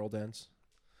year the world ends.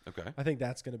 Okay. I think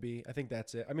that's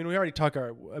it. I mean, we already talked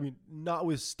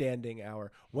notwithstanding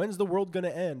our when's the world going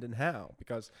to end and how,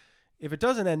 because if it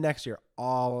doesn't end next year,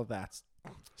 all of that's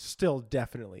still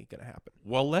definitely going to happen.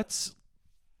 Well, let's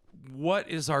what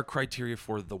is our criteria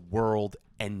for the world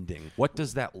ending? What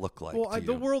does that look like? Well, to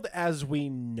the you? world as we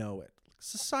know it,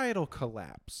 societal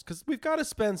collapse, because we've got to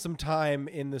spend some time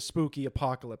in the spooky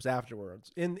apocalypse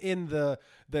afterwards, in the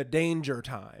danger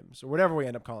times, or whatever we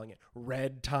end up calling it,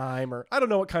 red time, or I don't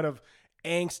know what kind of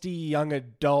angsty young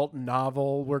adult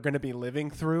novel we're going to be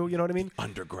living through. You know what I mean?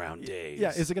 Underground days.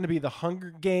 Yeah. Is it going to be the Hunger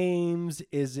Games?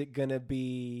 Is it going to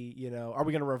be, are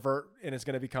we going to revert and it's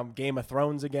going to become Game of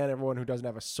Thrones again? Everyone who doesn't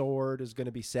have a sword is going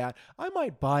to be sad. I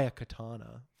might buy a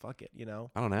katana. Fuck it,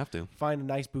 I don't have to. Find a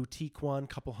nice boutique one,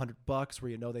 couple $100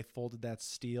 where they folded that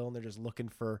steel and they're just looking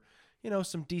for,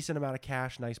 some decent amount of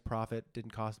cash, nice profit,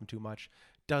 didn't cost them too much,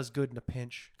 does good in a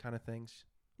pinch kind of things.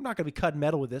 I'm not going to be cutting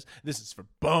metal with this. This is for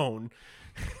bone.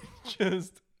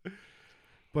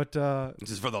 But This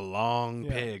is for the long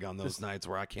yeah, pig on those nights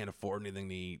where I can't afford anything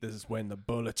to eat. this is when the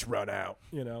bullets run out,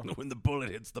 When the bullet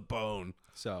hits the bone.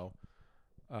 So,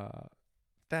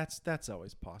 that's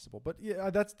always possible. But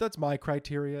yeah, that's my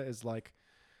criteria is like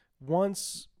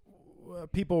once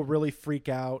people really freak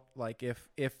out, like if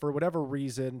for whatever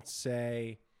reason,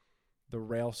 say the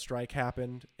rail strike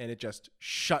happened and it just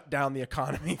shut down the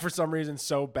economy for some reason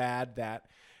so bad that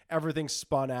everything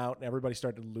spun out and everybody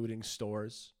started looting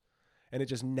stores and it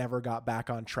just never got back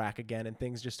on track again and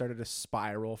things just started to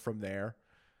spiral from there.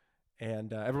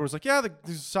 And everyone was like, yeah, the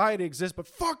society exists, but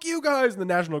fuck you guys. And the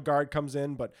National Guard comes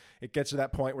in, but it gets to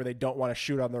that point where they don't want to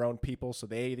shoot on their own people, so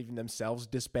they even themselves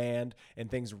disband, and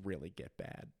things really get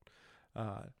bad.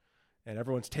 And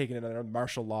everyone's taken in, and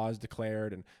martial law is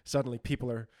declared, and suddenly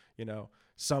people are,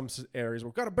 some areas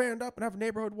we've got to band up and have a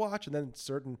neighborhood watch, and then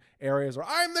certain areas are,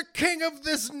 I'm the king of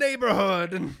this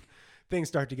neighborhood, and things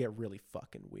start to get really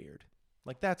fucking weird.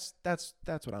 Like that's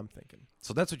what I'm thinking.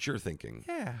 So that's what you're thinking.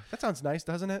 Yeah, that sounds nice,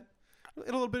 doesn't it?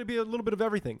 It'll be a little bit of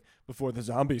everything before the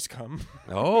zombies come.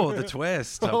 Oh, the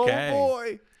twist. Okay. Oh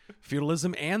boy.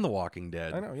 Feudalism and The Walking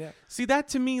Dead. I know, yeah. See, that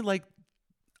to me, like,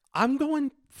 I'm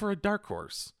going for a dark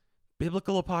horse.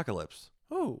 Biblical apocalypse.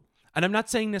 Oh. And I'm not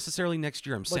saying necessarily next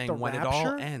year. I'm saying the when it rapture?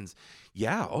 all ends.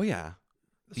 Yeah. Oh, yeah.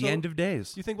 The So, end of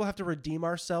days. Do you think we'll have to redeem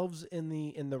ourselves in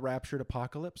the raptured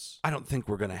apocalypse? I don't think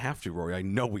we're going to have to, Rory. I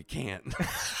know we can't.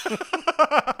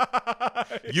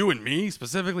 You and me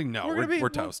specifically? No, we're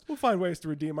toast. We'll find ways to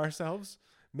redeem ourselves.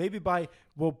 Maybe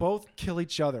we'll both kill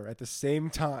each other at the same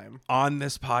time. On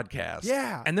this podcast.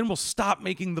 Yeah. And then we'll stop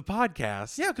making the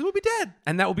podcast. Yeah, because we'll be dead.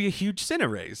 And that will be a huge sin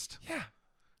erased. Yeah,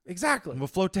 exactly. And we'll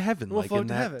float to heaven We'll like float in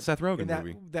to that heaven. Seth Rogen And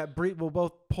movie. we'll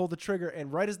both pull the trigger,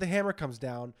 and right as the hammer comes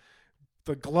down,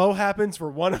 the glow happens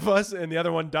for one of us, and the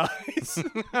other one dies.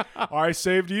 I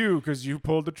saved you because you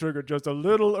pulled the trigger just a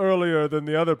little earlier than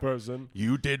the other person.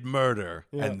 You did murder,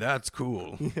 Yeah. and that's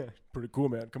cool. Yeah, pretty cool,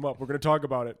 man. Come up, we're gonna talk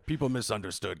about it. People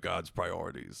misunderstood God's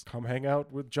priorities. Come hang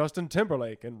out with Justin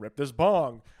Timberlake and rip this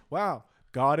bong. Wow,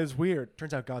 God is weird.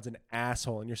 Turns out God's an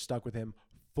asshole, and you're stuck with him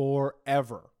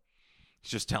forever. He's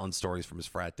just telling stories from his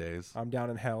frat days. I'm down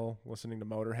in hell listening to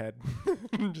Motorhead,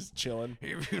 just chilling.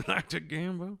 If you like to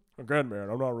gamble. Again, man,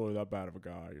 I'm not really that bad of a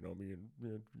guy.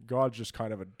 God's just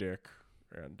kind of a dick.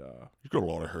 And He's got a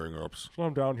lot of hang-ups. so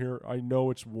I'm down here. I know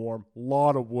it's warm. A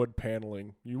lot of wood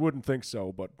paneling. You wouldn't think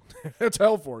so, but it's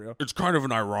hell for you. It's kind of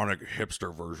an ironic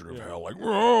hipster version of hell. Like,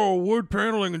 oh, wood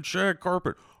paneling and shag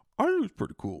carpet. I think it's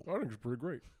pretty cool. I think it's pretty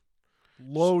great.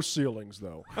 Low ceilings,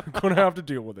 though. Gonna have to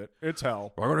deal with it. It's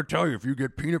hell. I gotta tell you, if you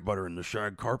get peanut butter in the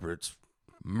shag carpet, it's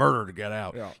murder to get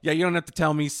out. Yeah. You don't have to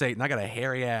tell me, Satan. I got a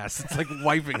hairy ass. It's like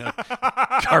wiping a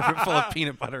carpet full of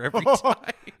peanut butter every time.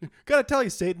 Gotta tell you,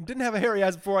 Satan didn't have a hairy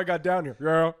ass before I got down here.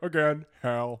 Yeah, again,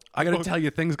 hell. I gotta tell you,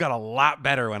 things got a lot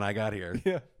better when I got here.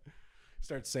 Yeah.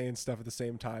 Start saying stuff at the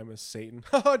same time as Satan.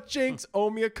 Oh, Jinx, owe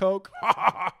me a Coke.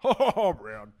 Oh,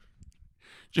 man.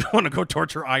 Do you want to go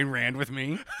torture Ayn Rand with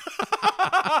me?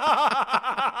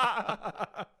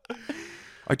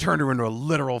 I turned her into a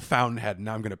literal fountainhead, and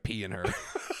now I'm going to pee in her.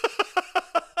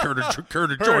 Care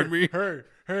to join me?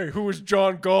 Hey, who is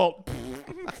John Galt?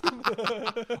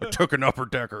 I took an upper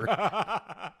decker.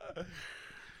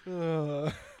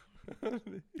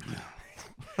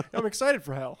 I'm excited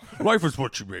for hell. Life is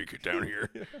what you make it down here.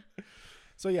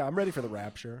 So yeah, I'm ready for the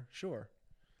rapture. Sure.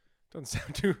 Doesn't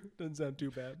sound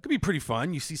too bad. Could be pretty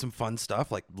fun. You see some fun stuff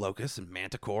like locusts and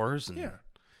manticores. And Yeah.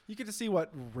 You get to see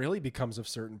what really becomes of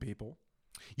certain people.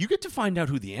 you get to find out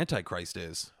who the Antichrist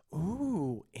is.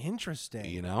 Ooh, interesting.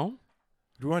 You know?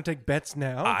 Do we want to take bets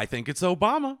now? I think it's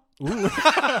Obama.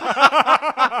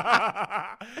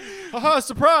 Haha,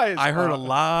 surprise! I heard a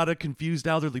lot of confused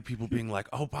elderly people being like,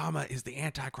 Obama is the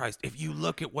Antichrist. If you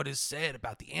look at what is said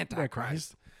about the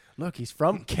Antichrist, Look, he's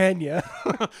from Kenya.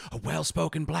 a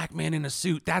well-spoken black man in a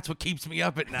suit, that's what keeps me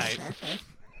up at night.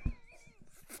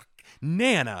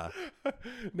 Nana.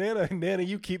 Nana,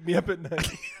 you keep me up at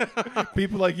night.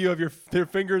 People like you have their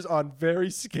fingers on very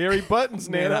scary buttons,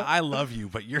 Nana. I love you,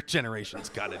 but your generation's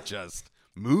got to just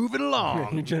move it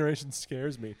along. Your generation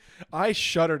scares me. I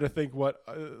shudder to think what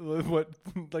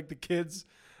like the kids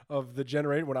of the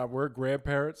generation when we're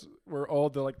grandparents were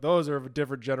old. They're like, those are of a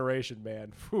different generation,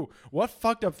 man. Whew, what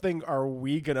fucked up thing are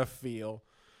we gonna feel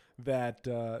that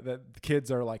that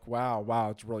kids are like, wow,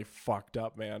 it's really fucked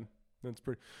up, man. That's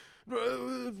pretty.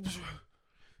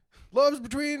 Love's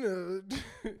between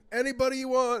anybody you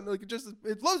want. Like it's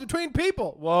love's between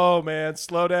people. Whoa, man,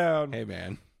 slow down. Hey,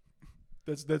 man.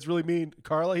 That's really mean,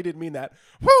 Carla. He didn't mean that.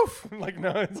 Woof! Like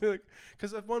no, it's like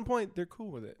because at one point they're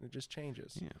cool with it, and it just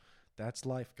changes. Yeah. That's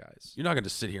life, guys. You're not going to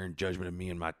sit here in judgment of me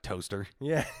and my toaster.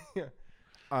 Yeah.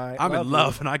 I'm in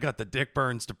love, and I got the dick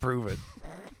burns to prove it.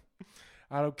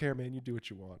 I don't care, man. You do what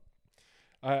you want.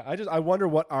 I wonder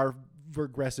what our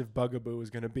regressive bugaboo is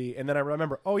going to be, and then I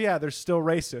remember, oh yeah, there's still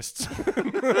racists.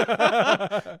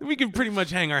 We can pretty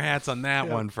much hang our hats on that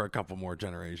one for a couple more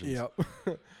generations. Yep.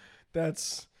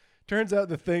 Turns out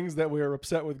the things that we were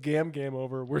upset with Gam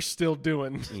over, we're still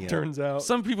doing. Yeah. Turns out.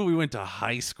 Some people we went to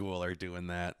high school are doing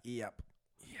that. Yep.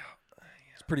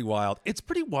 It's pretty wild. It's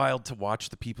pretty wild to watch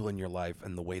the people in your life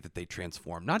and the way that they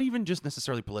transform. Not even just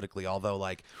necessarily politically, although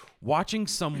like watching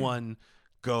someone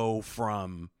go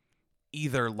from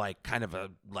either like kind of a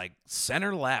like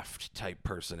center left type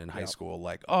person in high school,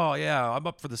 like, oh yeah, I'm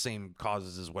up for the same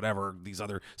causes as whatever these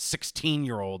other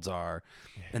 16-year-olds are.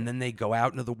 And then they go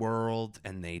out into the world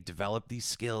and they develop these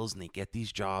skills and they get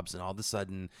these jobs, and all of a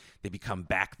sudden they become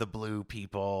back the blue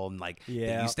people, and like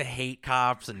they used to hate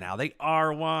cops and now they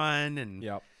are one. And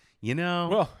you know,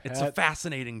 well, it's a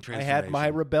fascinating transformation. I had my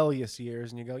rebellious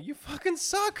years, and you go, you fucking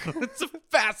suck. It's a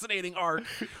fascinating arc.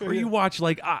 Or you watch,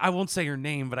 like, I won't say her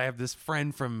name, but I have this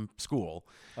friend from school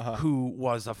who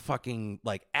was a fucking,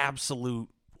 like, absolute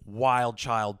wild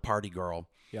child party girl.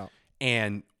 Yeah.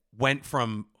 And went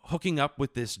from hooking up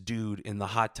with this dude in the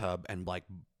hot tub and, like,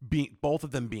 both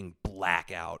of them being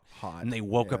blackout. Hot. And they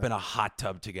woke up in a hot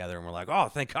tub together and were like, oh,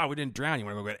 thank God we didn't drown. You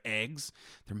want to go get eggs?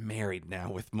 They're married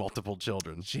now with multiple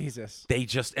children. Jesus. They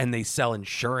sell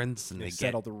insurance, and they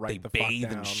settle get, right they the fuck bathe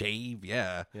down. and shave.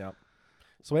 Yeah. Yep.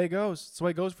 It's the way it goes. It's the way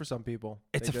it goes for some people.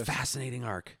 It's They a just fascinating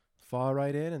arc. fall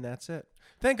right in, and that's it.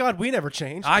 Thank God we never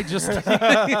changed.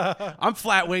 I'm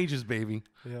flat wages, baby.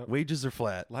 Yep. Wages are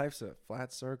flat. Life's a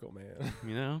flat circle, man.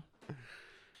 You know?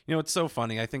 You know, it's so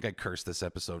funny. I think I cursed this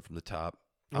episode from the top.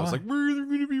 I was Why? like, we're either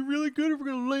going to be really good or we're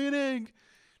going to lay an egg.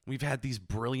 We've had these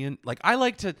brilliant, like, I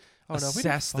like to We did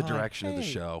assess the fine. direction of the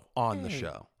show on the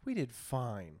show. We did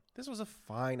fine. This was a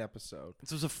fine episode.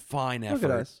 This was a fine effort.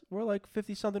 Look at us. We're like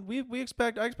 50 something. I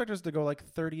expect us to go like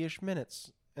 30-ish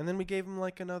minutes, and then we gave them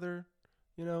like another,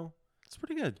 It's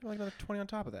pretty good. like another 20 on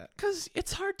top of that. Because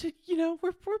it's hard to,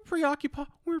 we're preoccupied.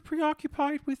 We're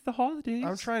preoccupied with the holidays.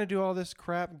 I'm trying to do all this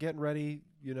crap, getting ready,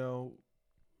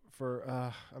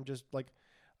 for I'm just like,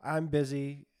 I'm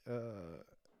busy.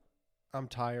 I'm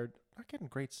tired. Not getting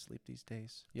great sleep these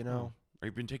days, Are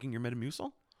you been taking your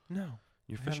Metamucil? No.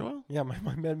 Your I fish haven't- oil? Yeah, my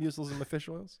Metamucils and my fish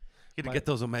oils. You got my- to get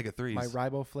those omega-3s. My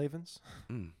riboflavins.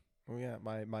 Mm. Oh, yeah.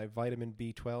 My vitamin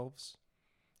B12s.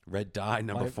 Red dye,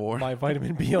 number 4. My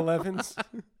vitamin B11s.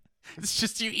 It's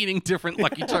just you eating different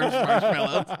Lucky Charms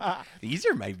marshmallows. These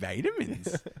are my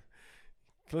vitamins.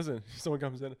 Listen, someone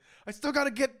comes in. I still got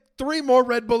to get 3 more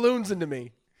red balloons into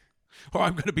me. Or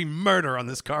I'm going to be murder on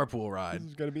this carpool This ride.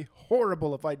 is going to be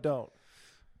horrible if I don't.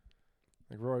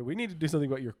 Like, Rory, we need to do something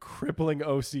about your crippling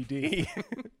OCD.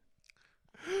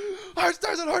 Heart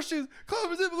stars and horseshoes.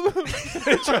 Clovers and balloons.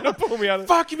 They're trying to pull me out of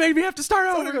Fuck, you made me have to start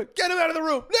over. Get him out of the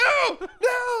room. No.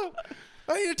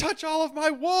 I need to touch all of my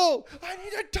wool. I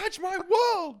need to touch my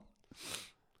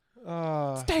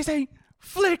wool. Stacy,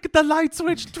 flick the light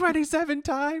switch 27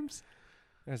 times.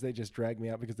 As they just drag me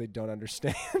out because they don't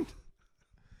understand.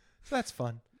 So that's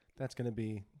fun. It's gonna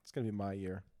be my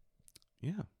year.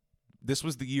 Yeah. This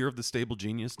was the year of the stable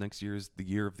genius. Next year is the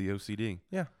year of the OCD.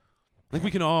 Yeah. I think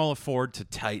we can all afford to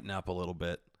tighten up a little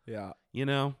bit. Yeah.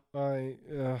 A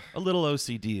little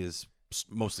OCD is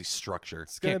mostly structure.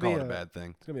 gonna Can't call be it a bad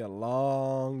thing. It's gonna be a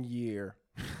long year.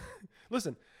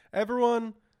 Listen,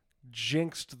 everyone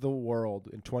jinxed the world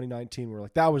in 2019. We're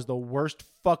like, that was the worst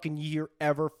fucking year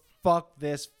ever. Fuck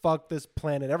this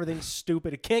planet. Everything's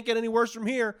stupid. It can't get any worse from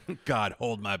here. God,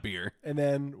 hold my beer. And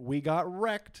then we got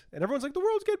wrecked. And everyone's like, the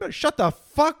world's getting better. Shut the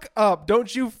fuck up.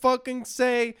 Don't you fucking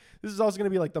say. This is also going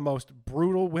to be like the most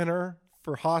brutal winter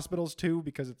for hospitals too,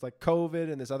 because it's like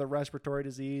COVID and this other respiratory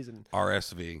disease and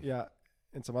RSV. yeah,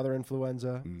 and some other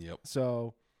influenza. Yep.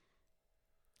 So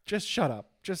just shut up.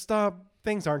 Just stop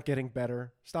Things aren't getting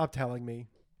better. Stop telling me.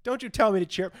 Don't you tell me to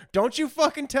cheer. Don't you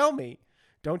fucking tell me.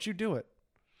 Don't you do it.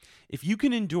 If you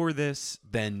can endure this,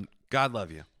 then God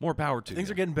love you. More power to Things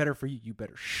you. are getting better for you. You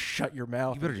better shut your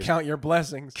mouth. You better and just count your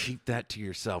blessings. Keep that to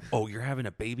yourself. Oh, you're having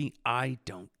a baby? I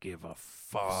don't give a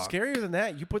fuck. Scarier than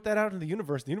that, you put that out into the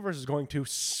universe is going to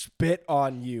spit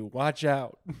on you. Watch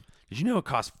out. Did you know it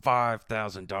costs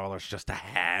 $5,000 just to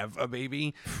have a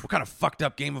baby? What kind of fucked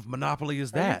up game of Monopoly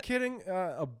is Are you that? kidding?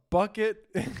 A bucket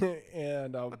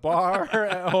and a bar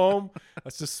at home,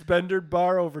 a suspended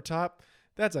bar over top.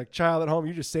 That's a child at home.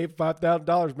 You just saved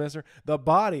 $5,000, mister. The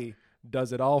body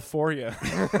does it all for you.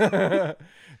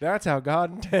 That's how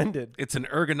God intended. It's an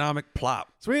ergonomic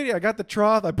plop. Sweetie, I got the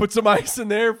trough. I put some ice in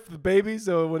there for the baby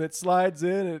so when it slides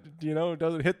in, it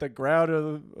doesn't hit the ground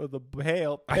or the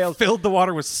hail. I filled the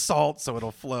water with salt so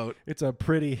it'll float. It's a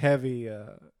pretty heavy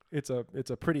it's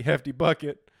a pretty hefty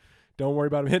bucket. Don't worry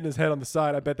about him hitting his head on the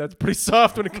side. I bet that's pretty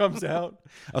soft when it comes out.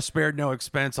 I spared no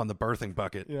expense on the birthing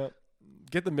bucket. Yeah.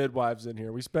 Get the midwives in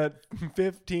here. We spent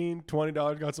 $15,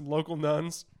 $20, got some local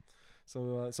nuns.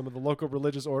 Some of the local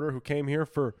religious order who came here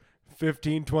for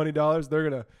 $15, $20. They're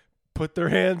going to put their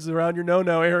hands around your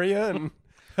no-no area and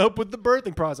help with the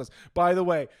birthing process. By the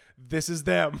way, this is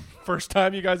them. First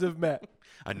time you guys have met.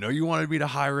 I know you wanted me to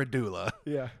hire a doula.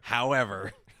 Yeah.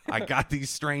 However, I got these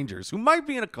strangers who might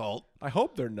be in a cult. I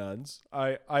hope they're nuns.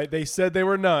 They said they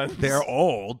were nuns. They're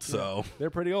old, so They're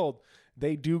pretty old.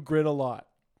 They do grin a lot,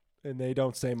 and they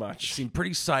don't say much. seem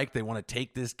pretty psyched. They want to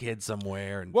take this kid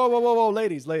somewhere. And Whoa,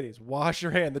 ladies, wash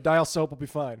your hand. The dial soap will be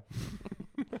fine.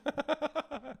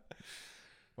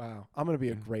 Wow, I'm gonna be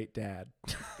a great dad.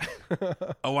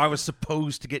 oh, I was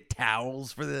supposed to get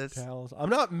towels for this. Towels. I'm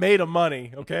not made of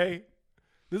money, okay?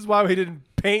 This is why we didn't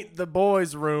paint the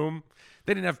boys' room.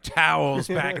 They didn't have towels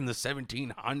back in the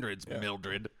 1700s,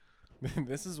 Mildred.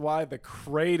 This is why the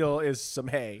cradle is some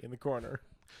hay in the corner.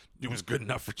 It was good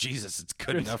enough for Jesus. It's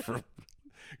good enough for...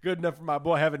 Good enough for my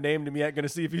boy. I haven't named him yet. Gonna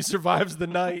see if he survives the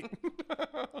night.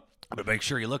 But make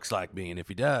sure he looks like me, and if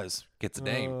he does, gets a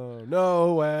name. Oh,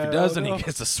 no. If he doesn't, no. he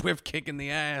gets a swift kick in the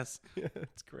ass. Yeah,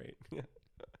 it's great. Yeah.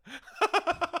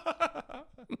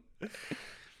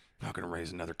 Not gonna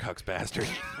raise another cucks bastard.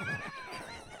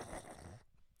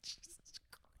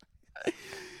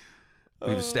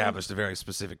 We've established a very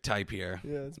specific type here,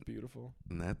 Yeah, it's beautiful.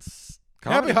 and that's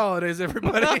Happy holidays,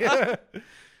 everybody.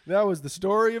 That was the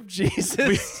story of Jesus.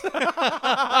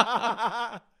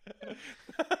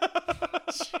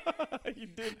 You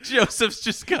did. Joseph's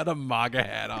just got a MAGA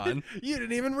hat on. You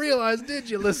didn't even realize, did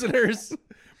you, listeners?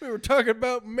 We were talking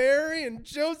about Mary and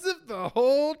Joseph the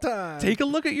whole time. Take a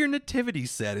look at your nativity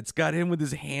set. It's got him with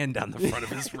his hand down the front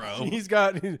of his robe.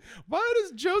 Why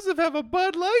does Joseph have a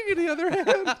Bud Light in the other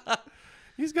hand?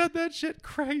 He's got that shit.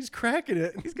 He's cracking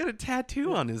it. He's got a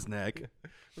tattoo on his neck.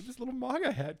 Where'd this little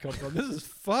MAGA hat come from? This is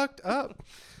fucked up.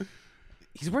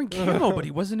 He's wearing camo, but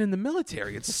he wasn't in the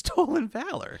military. It's stolen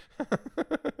valor.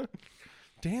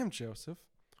 Damn, Joseph.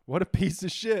 What a piece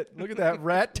of shit. Look at that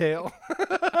rat tail.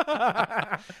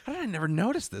 How did I never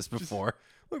notice this before?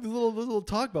 Look, this little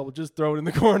talk bubble. Just throw it in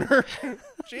the corner.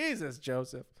 Jesus,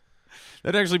 Joseph.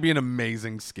 That'd actually be an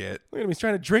amazing skit. Look at him. He's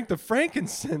trying to drink the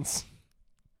frankincense.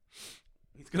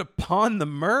 He's going to pawn the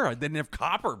myrrh. I didn't have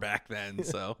copper back then,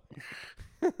 so.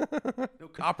 No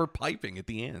copper piping at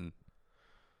the end.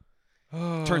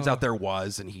 Turns out there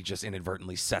was, and he just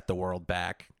inadvertently set the world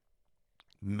back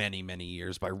many, many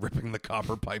years by ripping the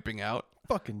copper piping out.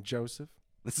 Fucking Joseph.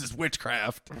 This is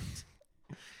witchcraft.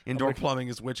 Indoor plumbing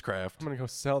is witchcraft. I'm going to go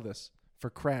sell this for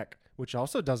crack, which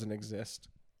also doesn't exist.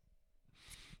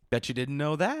 Bet you didn't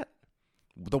know that.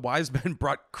 The wise men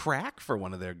brought crack for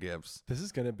one of their gifts. This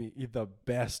is going to be the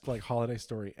best holiday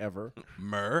story ever.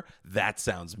 Myrrh? That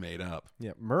sounds made up.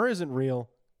 Yeah, myrrh isn't real.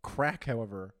 Crack,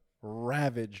 however,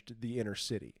 ravaged the inner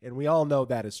city. And we all know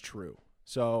that is true.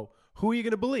 So who are you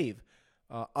going to believe?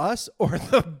 Us or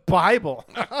the Bible?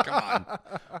 Come on.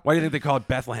 Why do you think they call it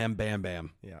Bethlehem Bam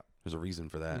Bam? Yeah. There's a reason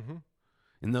for that.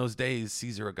 In those days,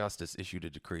 Caesar Augustus issued a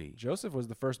decree. Joseph was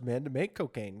the first man to make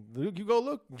cocaine. You go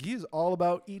look. He's all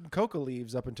about eating coca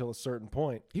leaves up until a certain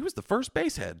point. He was the first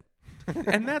basehead.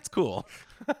 And that's cool.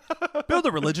 Build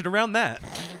a religion around that.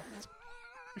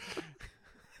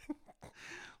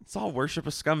 Let's all worship a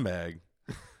scumbag.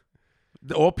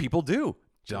 All people do.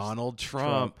 Donald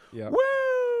Trump. Yeah. Woo!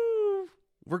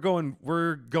 We're going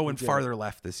did farther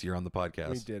left this year on the podcast.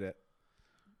 We did it.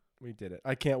 We did it.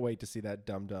 I can't wait to see that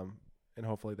dum-dum. And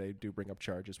hopefully they do bring up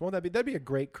charges. Won't that'd be a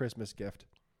great Christmas gift.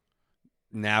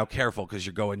 Now, careful, because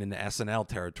you're going into SNL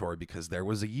territory, because there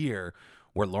was a year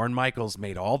where Lorne Michaels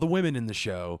made all the women in the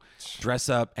show dress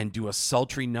up and do a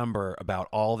sultry number about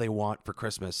all they want for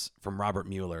Christmas from Robert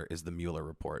Mueller is the Mueller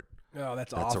Report. Oh,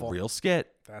 that's That's awful. a real skit.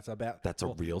 That's a bad. That's a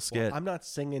real skit. I'm not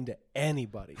singing to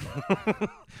anybody.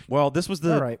 Well, this was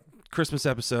the All right. Christmas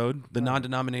episode, the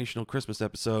non-denominational Christmas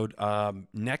episode.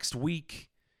 Next week,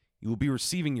 you will be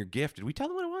receiving your gift. Did we tell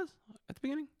them what it was at the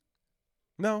beginning?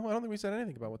 No, I don't think we said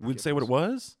anything about what. We'd say what it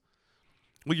was.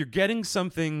 Well, you're getting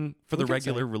something for the We can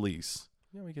regular say. release.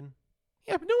 Yeah, we can.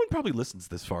 Yeah, but no one probably listens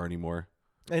this far anymore.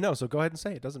 I know, so go ahead and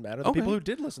say it. It doesn't matter. The Okay. people who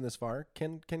did listen this far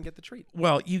can get the treat.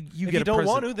 Well, you If get you a don't present.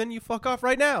 want to, then you fuck off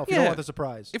right now. If you Yeah. don't want the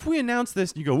surprise. If we announce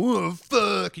this and you go, oh,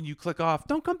 fuck, and you click off,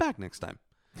 don't come back next time.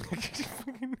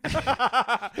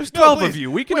 There's 12 of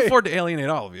you. We can Wait. afford to alienate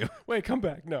all of you. Wait, come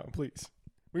back. No, please.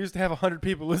 We used to have 100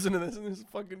 people listen to this, and there's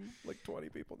fucking like 20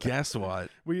 people now. Guess what?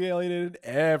 We alienated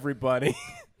everybody.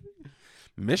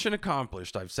 Mission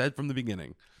accomplished. I've said from the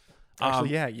beginning.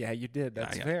 Actually, yeah, you did.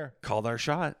 That's yeah. fair. Called our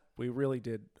shot. We really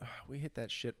did. We hit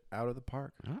that shit out of the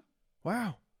park. Huh?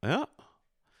 Wow. Yeah.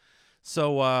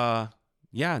 So,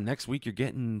 yeah, next week you're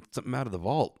getting something out of the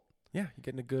vault. Yeah, you're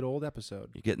getting a good old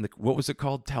episode. You're getting what was it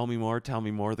called? Tell Me More,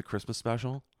 the Christmas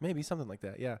special. Maybe something like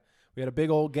that. Yeah. We had a big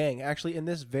old gang, actually, in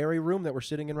this very room that we're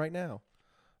sitting in right now,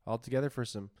 all together for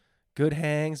some good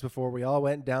hangs before we all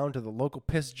went down to the local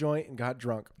piss joint and got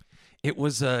drunk. It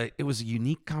was a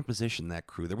unique composition, that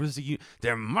crew.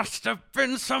 There must have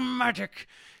been some magic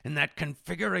in that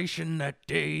configuration that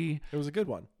day. It was a good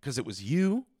one. Because it was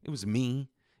you, it was me,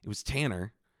 it was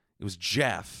Tanner, it was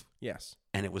Jeff, Yes.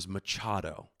 and it was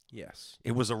Machado. Yes.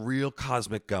 It was a real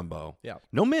cosmic gumbo. Yeah.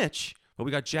 No Mitch, but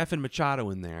we got Jeff and Machado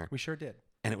in there, We sure did.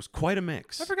 and it was quite a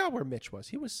mix. I forgot where Mitch was.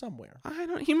 He was somewhere.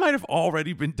 He might have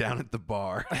already been down at the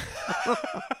bar.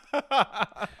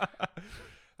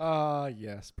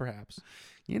 Yes, perhaps.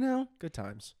 You know, Good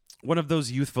times. one of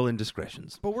those youthful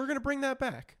indiscretions. But we're going to bring that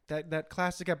back. That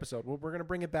classic episode. We're going to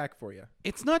bring it back for you.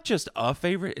 It's not just a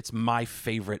favorite, it's my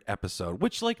favorite episode,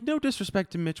 which, like, no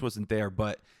disrespect to Mitch wasn't there,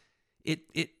 but it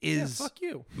is... Yeah, fuck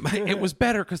you. It was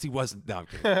better because he wasn't. No, I'm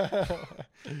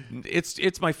kidding.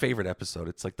 It's my favorite episode.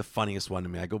 It's like the funniest one to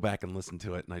me. I go back and listen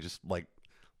to it, and I just like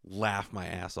laugh my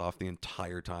ass off the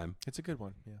entire time. It's a good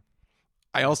one. Yeah.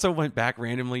 I also went back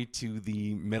randomly to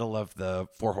the middle of the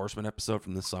Four Horsemen episode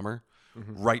from this summer,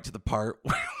 right to the part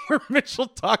where Mitchell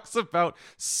talks about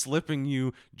slipping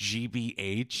you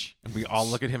GBH, and we all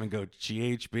look at him and go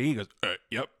GHB. He goes,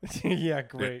 "Yep, Yeah,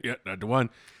 great. yeah, not the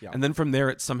one." Yeah. And then from there,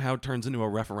 it somehow turns into a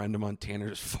referendum on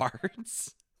Tanner's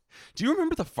farts. Do you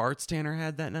remember the farts Tanner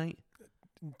had that night?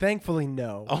 Thankfully,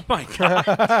 no. Oh my god!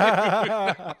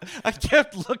 dude. I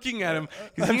kept looking at him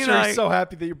because I'm sure he's so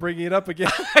happy that you're bringing it up again.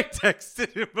 I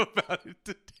texted him about it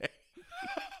today.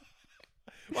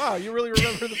 Wow, you really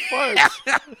remember the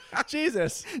farts.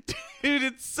 Jesus. Dude,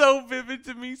 it's so vivid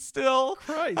to me still.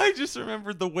 Christ. I just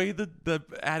remembered the way the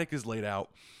attic is laid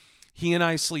out. He and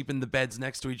I sleep in the beds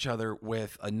next to each other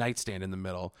with a nightstand in the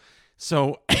middle.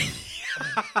 So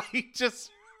I just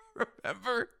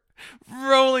remember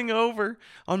rolling over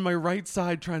on my right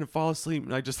side trying to fall asleep,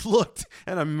 and I just looked,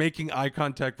 and I'm making eye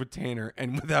contact with Tanner,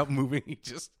 and without moving, he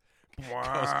just goes,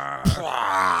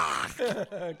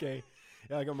 Okay.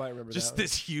 Yeah, I might remember just that.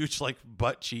 this huge like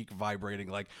butt cheek vibrating,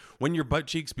 like when your butt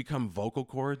cheeks become vocal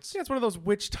cords. Yeah, it's one of those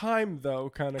which time, though,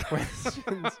 kind of questions.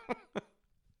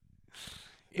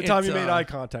 The time you made eye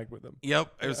contact with him.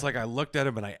 Yep, it was like I looked at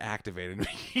him and I activated him.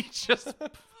 He just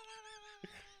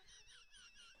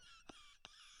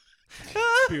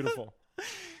Beautiful.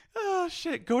 oh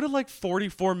shit! Go to like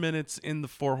 44 minutes in the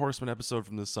Four Horsemen episode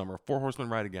from this summer. Four Horsemen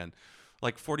Ride Again.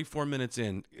 Like 44 minutes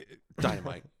in,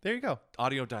 dynamite, There you go.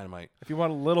 audio dynamite. If you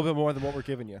want a little bit more than what we're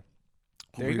giving you.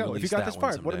 There you go. If you Re-release got that this one far,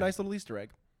 what a someday. nice little Easter egg.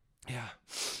 Yeah.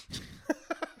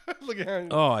 Look at how.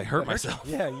 Oh, I hurt myself.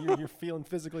 Yeah, you're feeling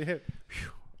physically hit.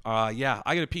 Yeah,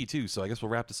 I got to pee too, so I guess we'll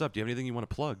wrap this up. Do you have anything you want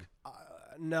to plug?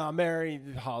 No, Merry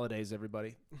holidays,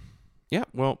 everybody. Yeah,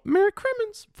 well, Merry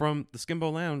Crimmins from the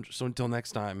Skimbo Lounge. So until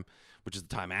next time, which is the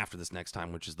time after this next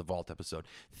time, which is the Vault episode.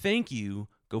 Thank you.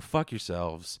 Go fuck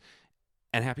yourselves.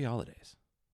 And happy holidays.